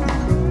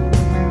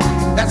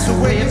 That's the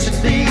way it should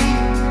be.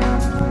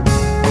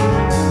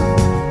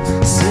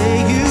 Say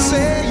you,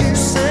 say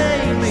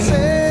me,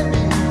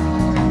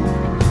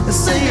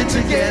 say it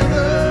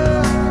together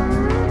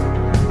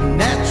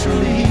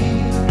naturally.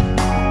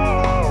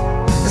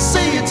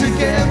 Say it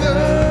together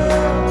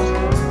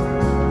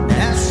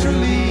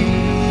naturally.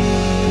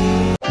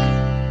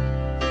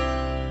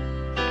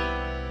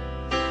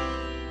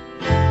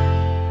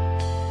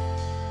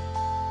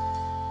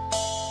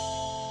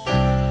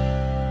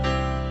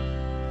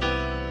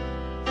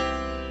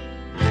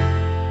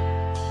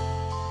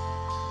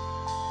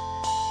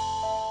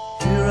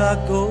 I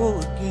go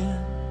again,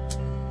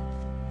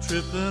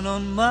 tripping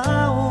on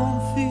my own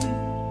feet.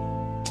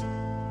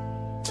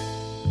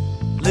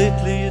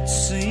 Lately it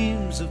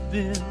seems I've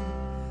been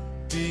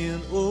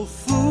being oh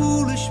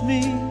foolish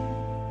me.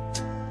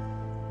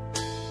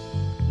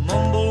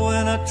 Mumble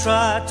when I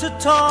try to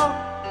talk,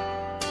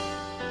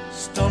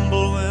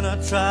 stumble when I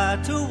try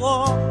to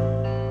walk,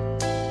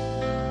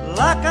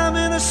 like I'm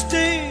in a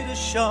state of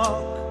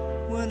shock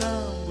when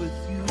I'm with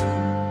you.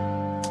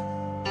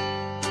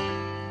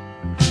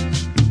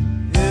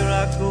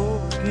 I go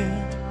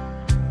again,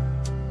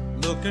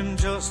 looking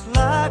just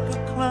like a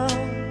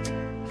clown.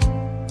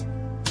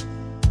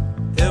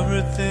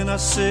 Everything I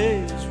say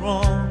is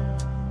wrong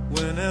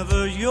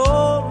whenever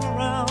you're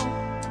around.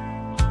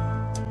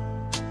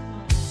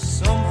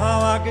 Somehow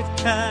I get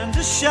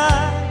kinda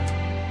shy,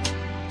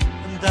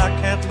 and I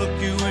can't look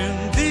you in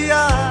the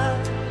eye.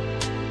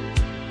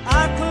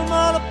 I come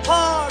all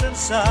apart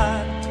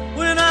inside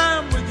when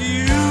I'm with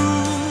you.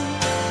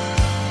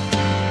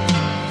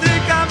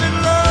 Think I'm in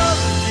love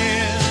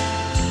again,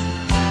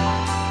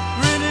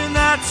 grinning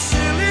that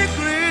silly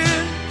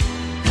grin.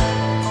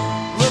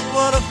 Look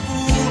what a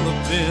fool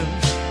I've been.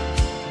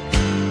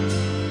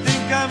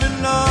 Think I'm in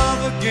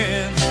love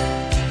again.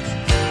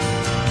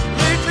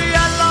 Lately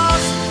I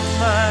lost my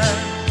mind,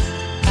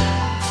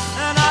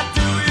 and I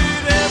do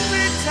it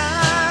every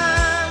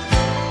time.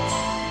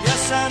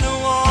 Yes, I know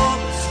all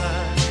the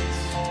signs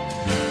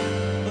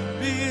of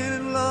being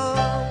in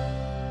love.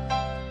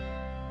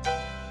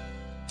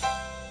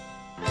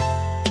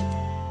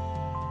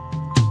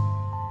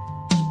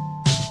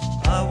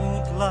 I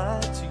won't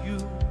lie to you,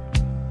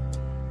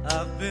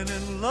 I've been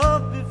in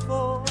love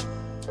before,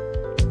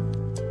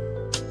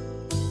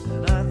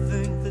 and I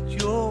think that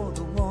you're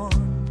the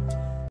one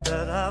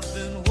that I've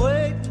been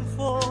waiting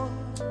for.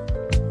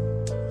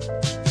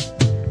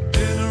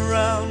 Been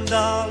around,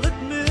 I'll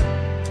admit,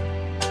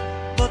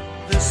 but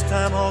this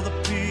time all the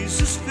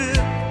pieces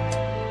fit.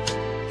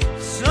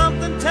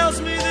 Something tells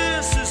me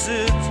this is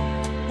it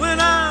when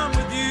I'm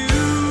with you.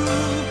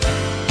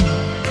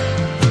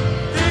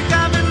 Think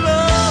I'm in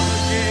love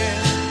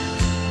again,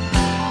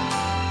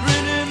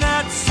 grinning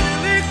that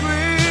silly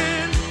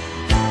grin.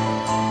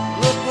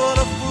 Look what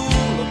a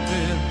fool I've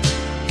been.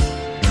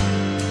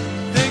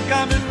 Think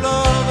I'm in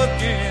love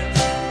again.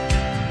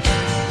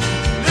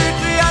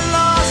 Lately I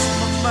lost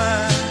my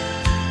mind,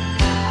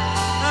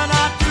 and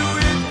I do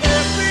it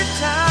every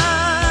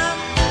time.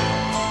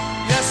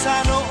 Yes, I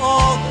know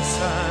all the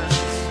signs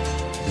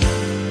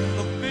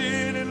of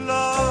being in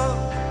love.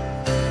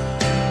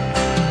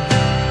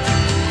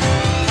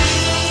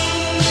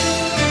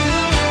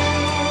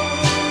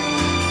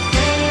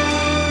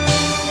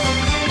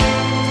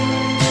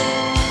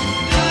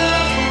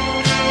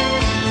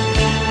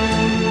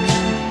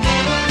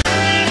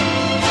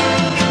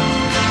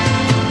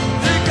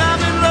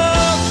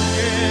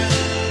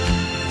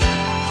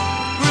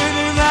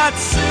 that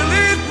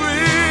silly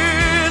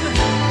grin.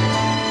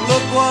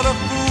 Look what a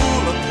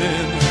fool I've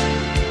been.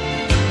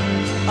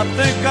 I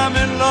think I'm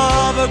in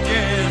love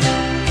again.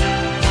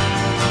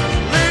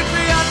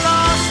 Lately I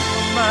lost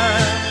my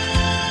mind,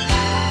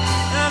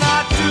 and I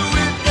do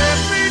it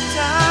every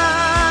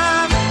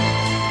time.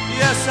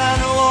 Yes, I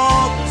know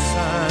all the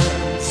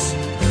signs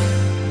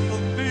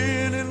of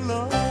being in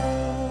love.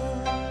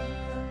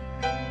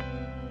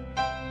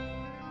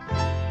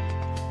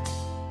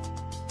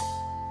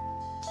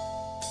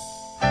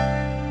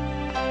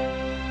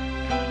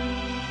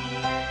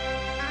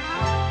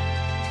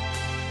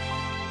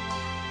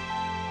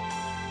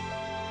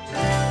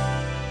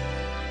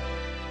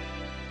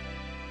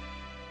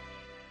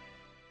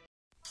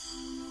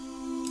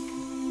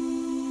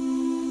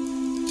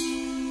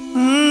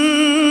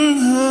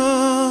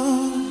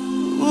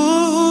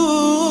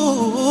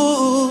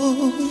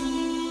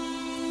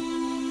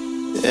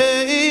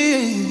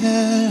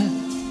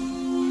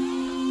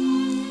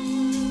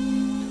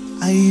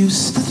 I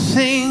used to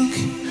think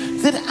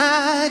that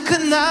I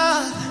could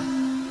not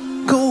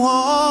go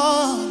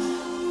on,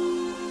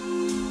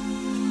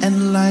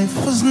 and life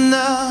was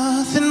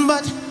nothing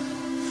but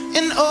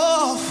an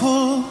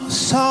awful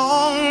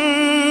song.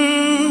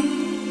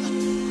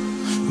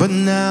 But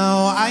now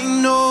I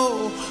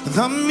know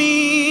the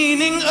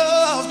meaning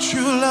of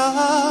true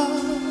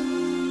love.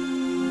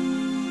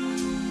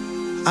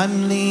 I'm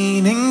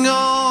leaning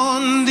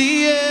on the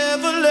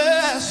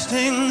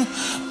everlasting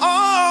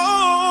arms.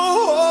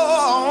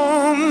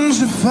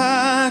 If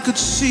I could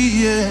see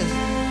it,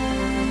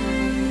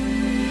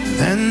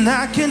 then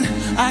I can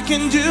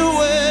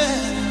do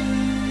it.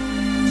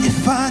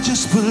 If I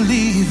just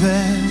believe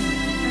it,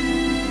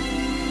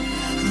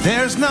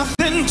 there's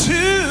nothing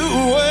to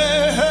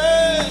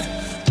it.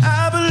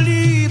 I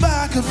believe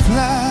I could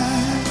fly.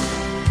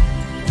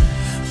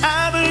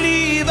 I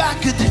believe I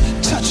could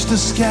touch the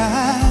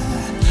sky.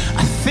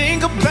 I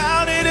think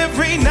about it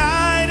every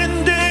night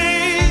and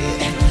day.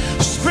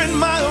 Spread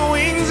my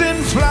wings and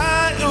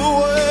fly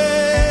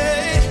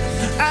away.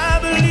 I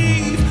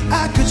believe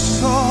I could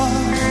soar.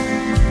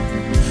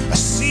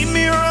 See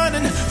me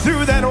running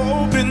through that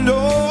open door.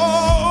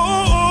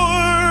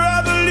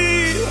 I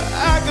believe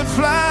I could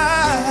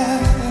fly.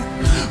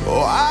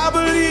 Oh, I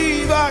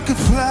believe I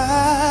could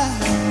fly.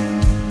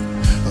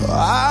 Oh,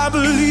 I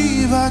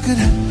believe I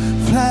could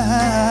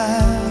fly.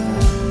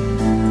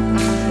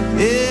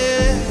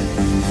 Yeah.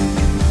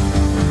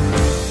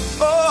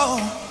 Oh,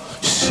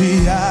 see,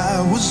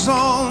 I was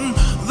on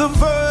the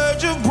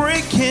verge of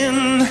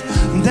breaking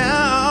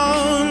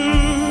down.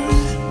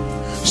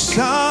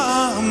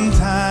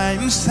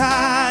 Sometimes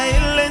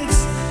silence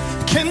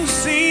can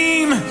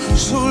seem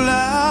so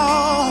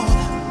loud.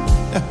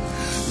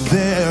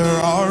 There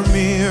are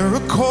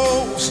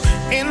miracles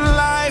in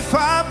life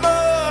I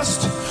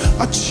must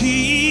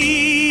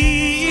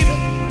achieve.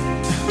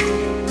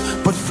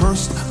 But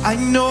first I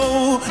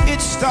know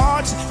it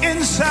starts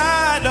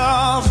inside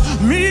of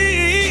me.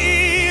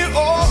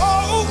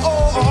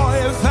 Oh,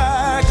 if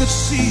I could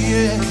see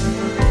it,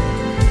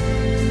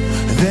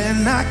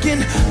 then I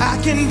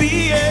can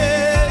be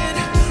it.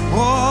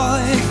 Oh,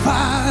 if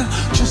I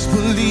just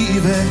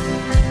believe it,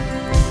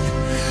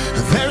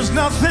 there's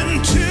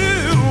nothing to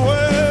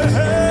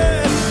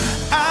it.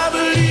 I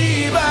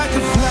believe I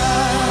could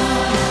fly.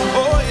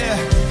 Oh yeah,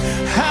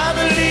 I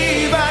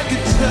believe I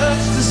could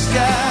touch the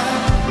sky.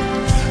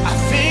 I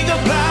think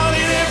about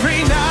it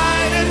every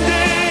night and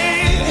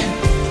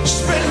day.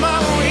 Spread my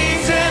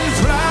wings and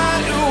fly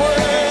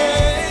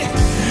away.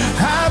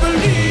 I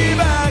believe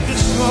I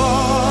could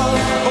soar.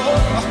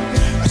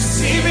 Oh,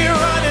 see me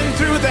running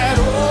through that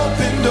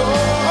open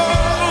door.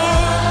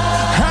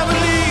 I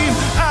believe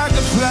I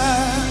could fly.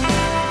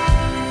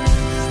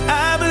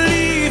 I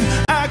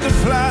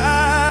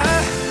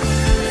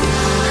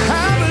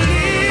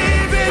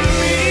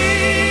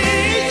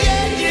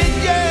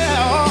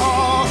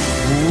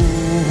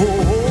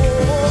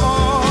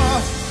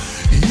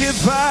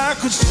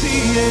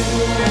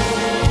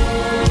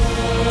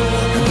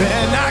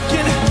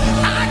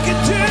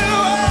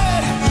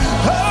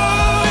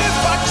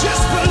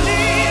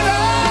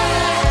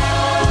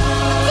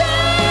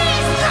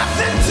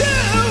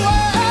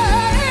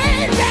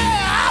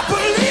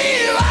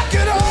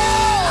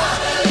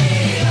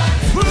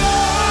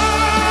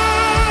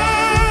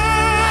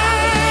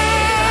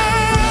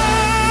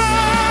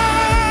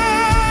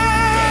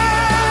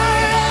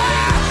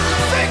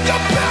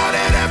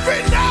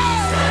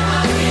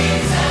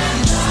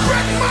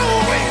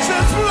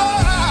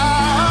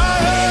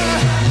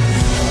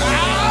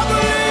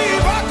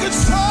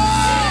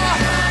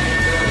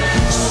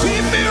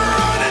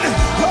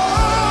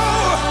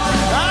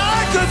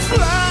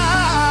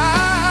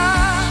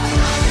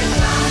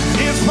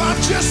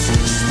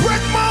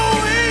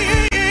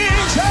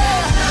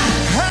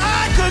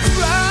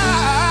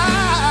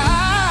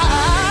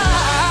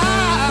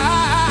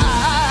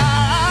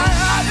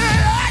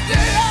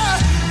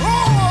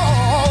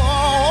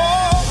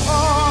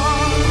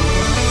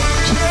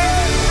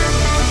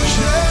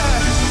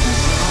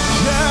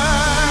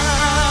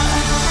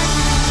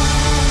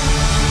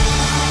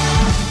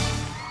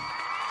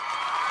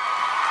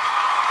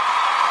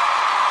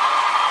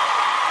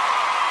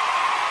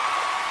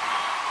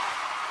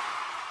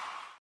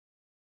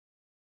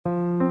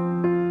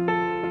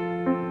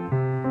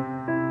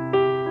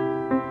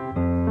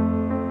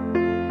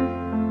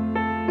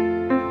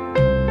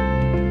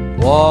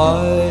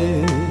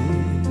Wise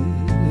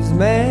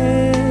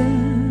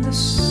men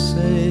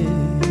say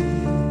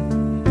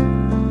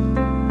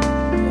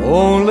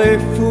only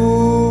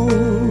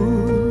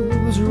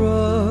fools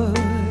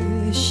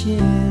rush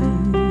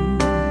in,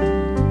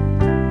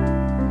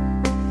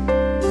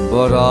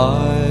 but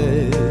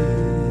I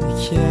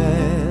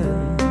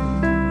can't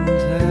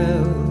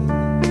help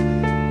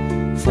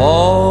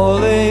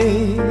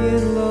falling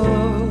in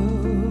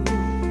love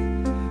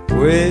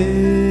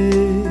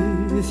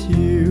with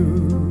you.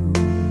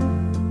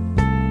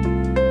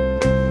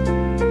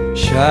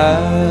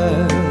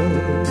 Shall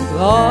I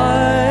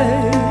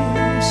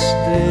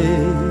stay?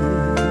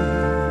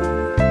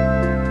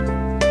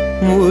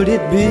 Would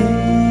it be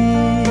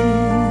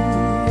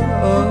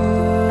a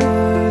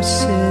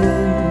sin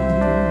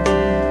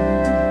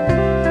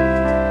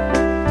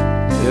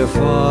if I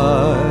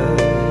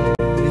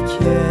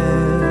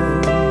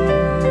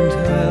can't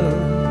help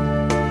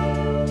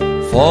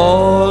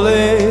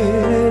falling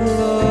in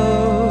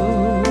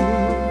love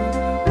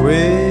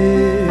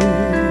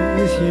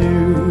with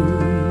you?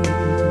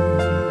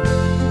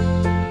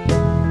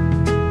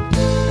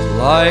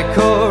 Like a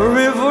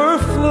river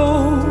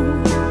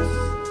flows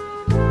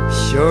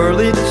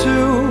surely to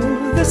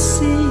the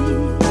sea,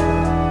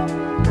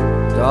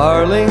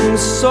 darling,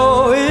 so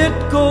it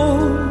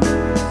goes.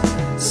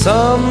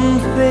 Some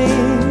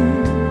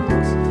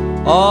things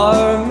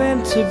are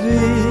meant to be.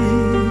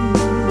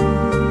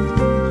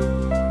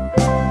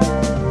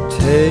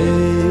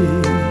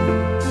 Take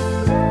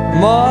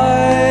my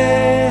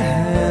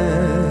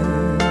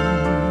hand,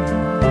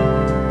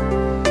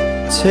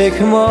 take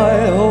my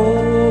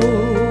whole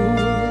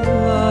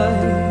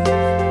life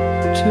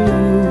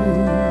too.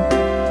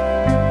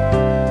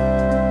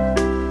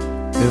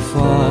 If I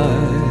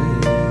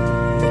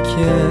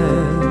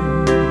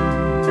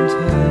can't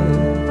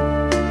help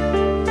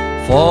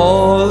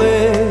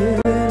falling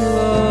in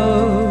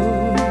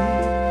love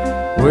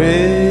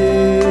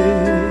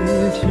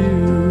with you.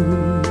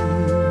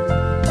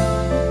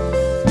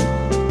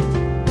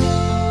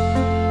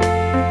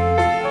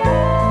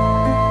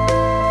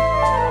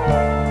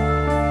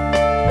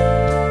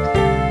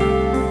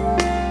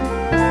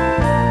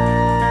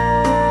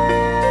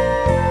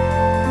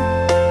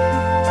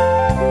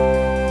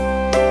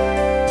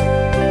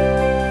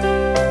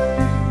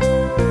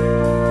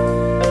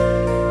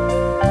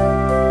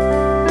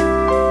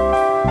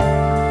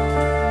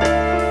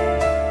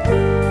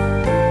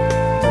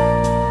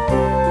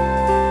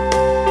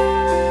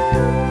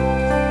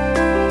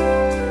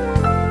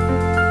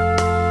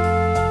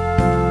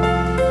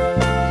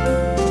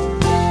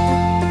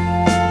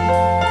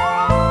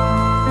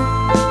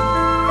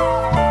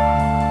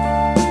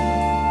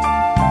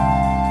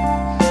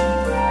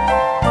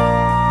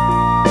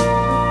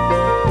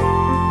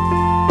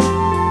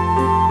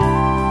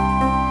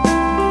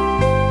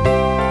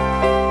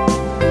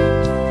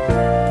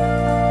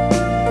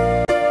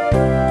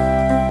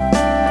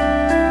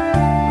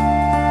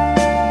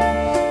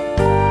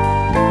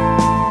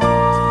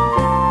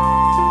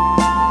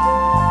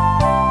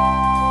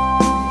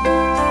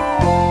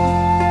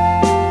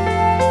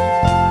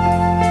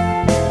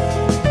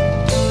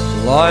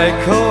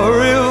 Like a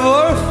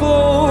river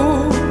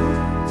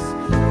flows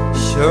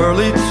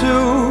surely to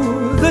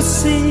the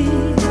sea,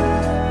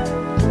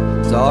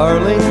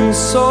 darling,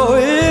 so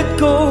it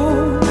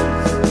goes.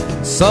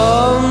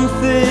 Some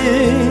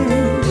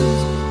things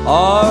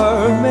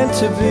are meant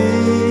to be.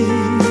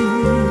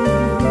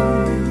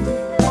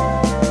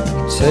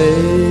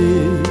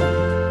 Take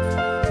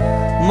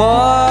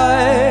my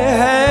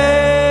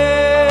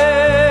hand,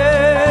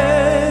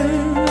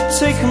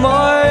 take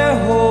my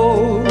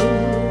whole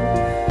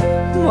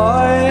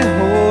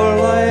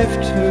life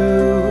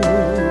too.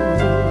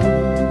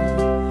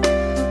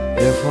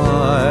 If I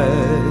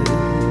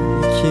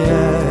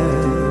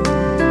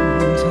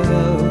can't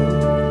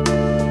help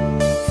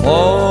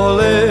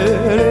falling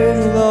in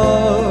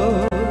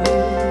love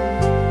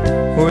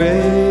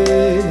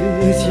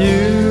with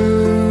you,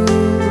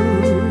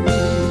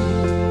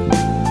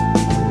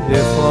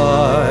 if I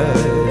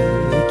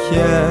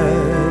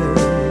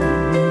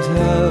can't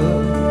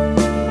help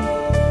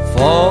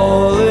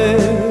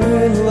falling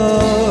in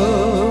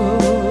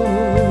love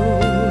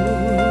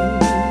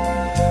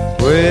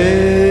with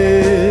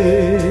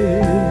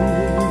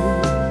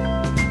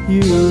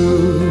you.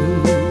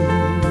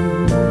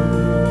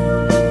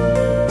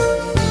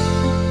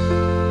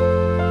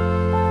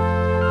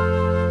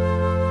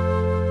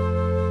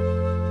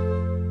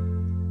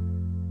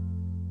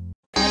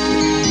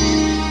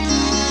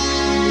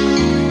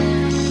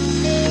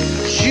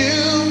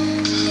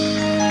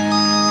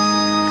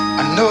 I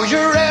know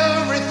you're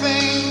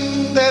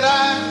everything that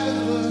I've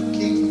been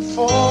looking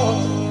for,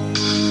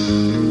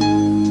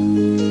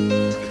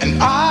 and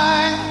I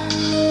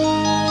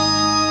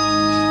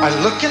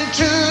look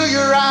into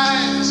your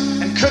eyes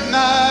and could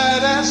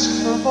not ask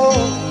for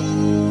more.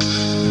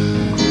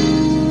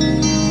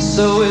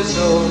 So it's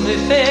only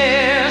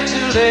fair to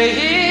lay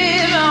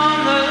it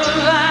on the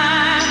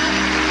line.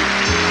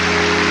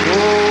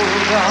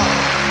 Hold on,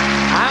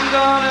 I'm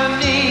gonna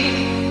need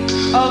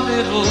a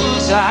little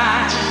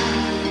time.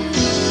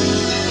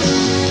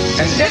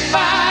 And if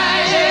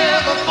I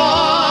ever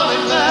fall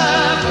in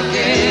love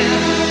again,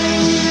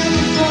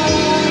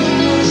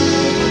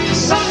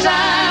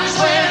 sometimes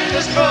when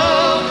this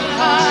broken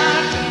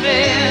heart can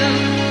mend,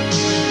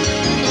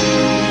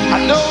 I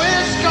know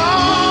it's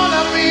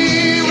gonna be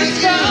with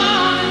you.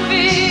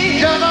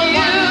 You're the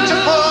one to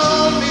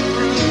pull me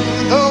through,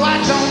 though I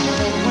don't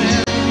know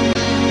when.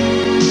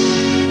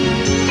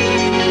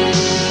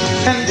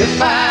 And if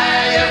I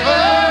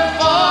ever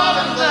fall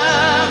in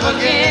love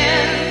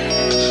again,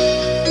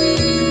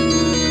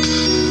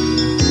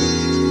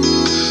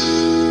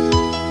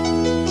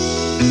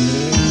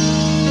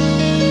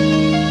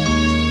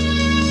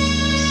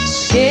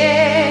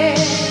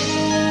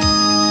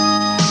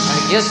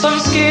 yes, I'm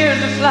scared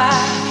to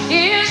fly.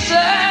 It's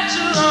such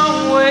a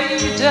long way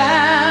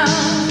down.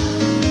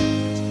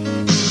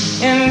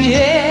 And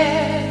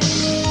yes,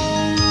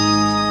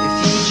 if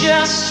you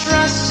just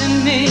trust in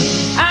me,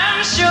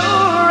 I'm sure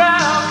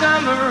I'll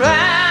come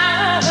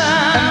around.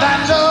 And I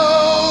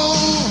know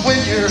when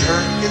you're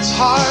hurt, it's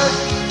hard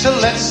to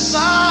let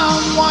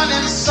someone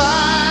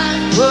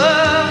inside.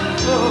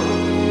 Whoa,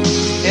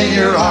 in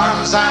your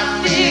arms I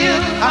feel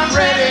I'm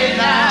ready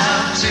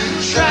now to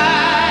try.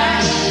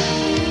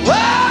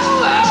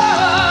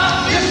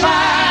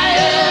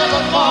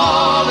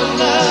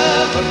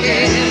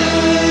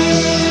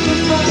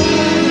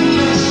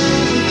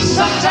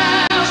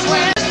 Sometimes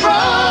when it's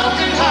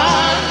broken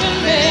heart can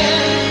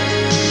mend,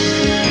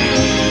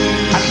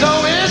 I know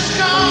it's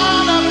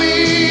gonna be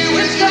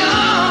with you.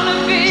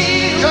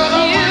 You're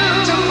the one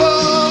to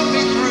pull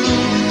me through,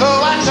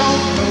 though I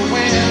don't know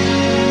when.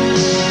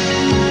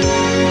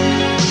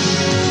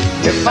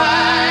 If I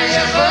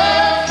ever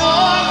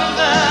fall in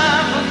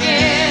love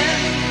again,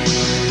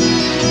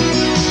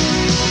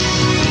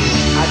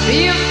 I'd be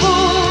a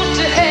fool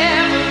to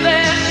ever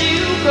let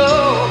you go.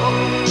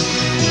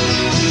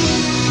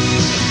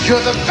 you're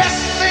the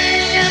best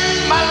thing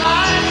in my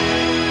life,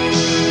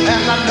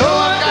 and I know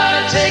I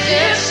gotta take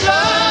it slow.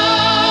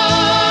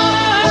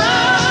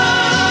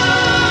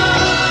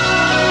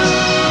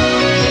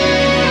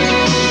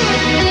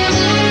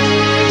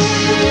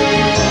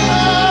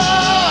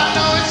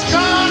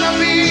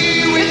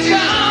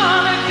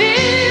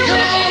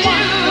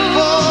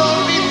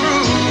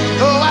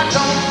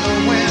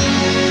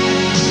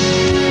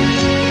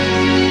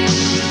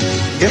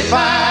 If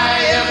I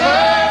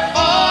ever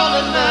fall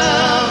in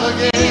love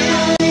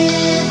again,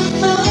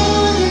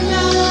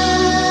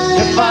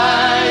 if I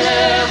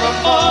ever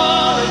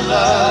fall in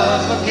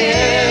love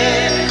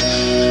again,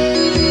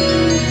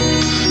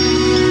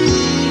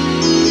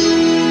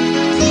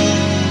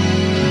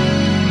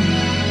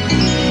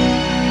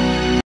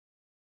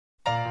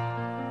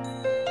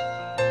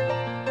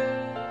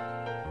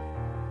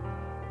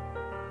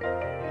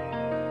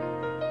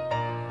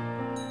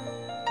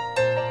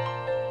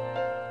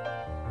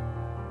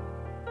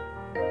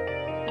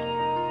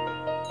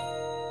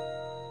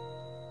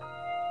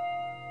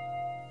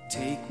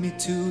 take me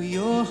to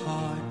your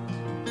heart,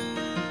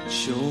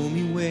 show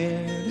me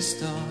where to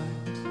start.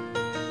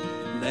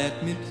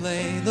 Let me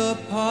play the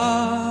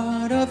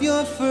part of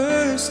your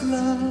first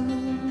love.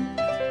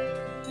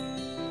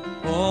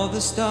 All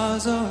the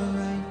stars are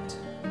right,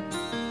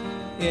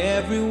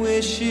 every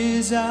wish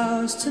is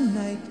ours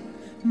tonight,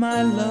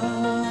 my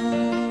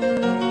love.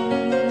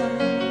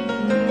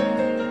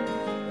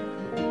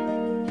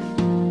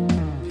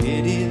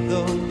 Pity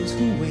those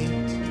who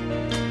wait,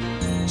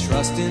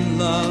 trust in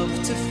love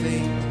to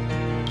fate,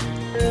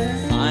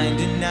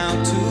 finding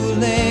out too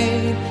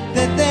late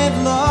that they've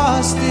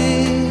lost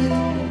it.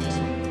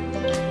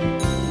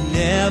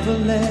 Never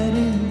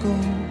letting go,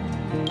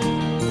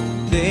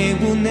 they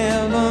will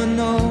never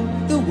know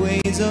the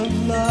ways of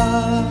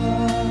love.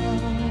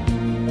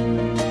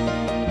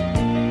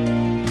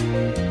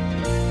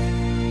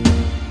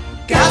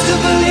 Got to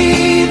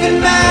believe in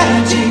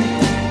magic.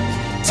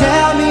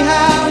 Tell me,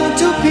 how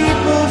do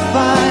people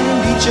find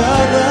each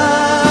other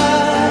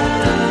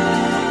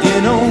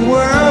in a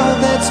world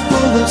that's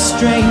full of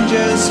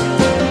strangers?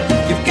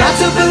 You've got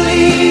to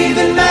believe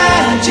in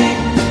magic,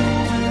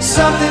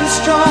 something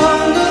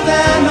stronger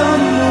than a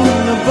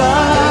moon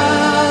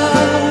above.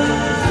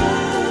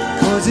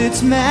 'Cause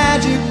it's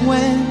magic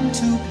when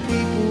two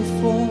people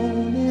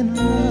fall in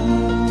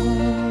love.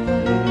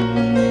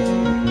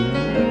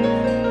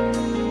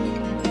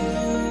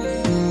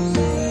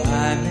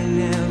 I may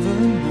never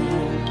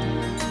know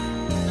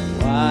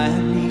why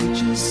I need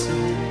you so.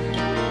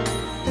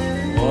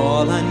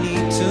 All I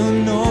need to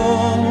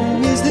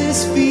know is this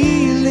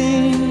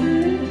feeling.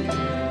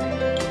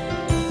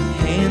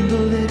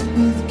 Handle it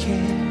with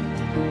care.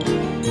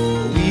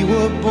 We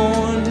were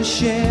born to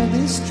share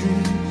this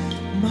dream,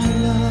 my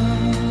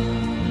love.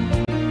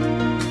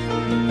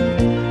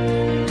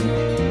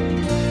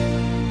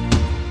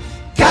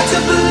 Got to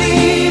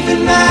believe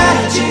in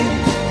magic.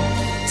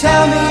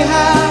 Tell me,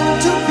 how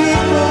do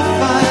people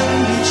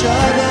find each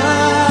other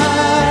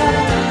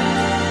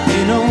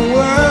in a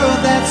world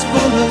that's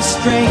full of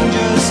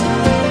strangers?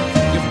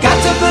 You've got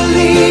to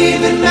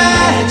believe in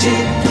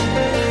magic,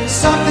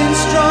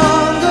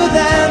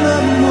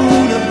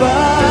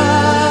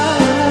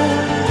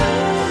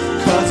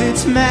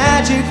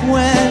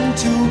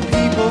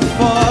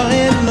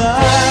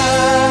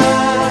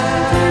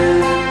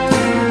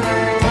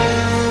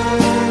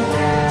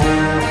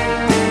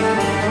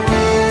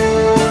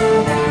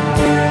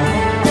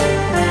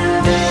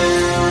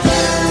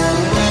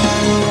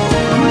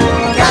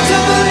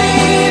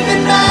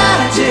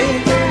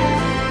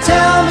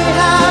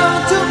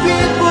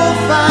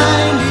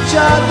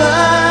 together.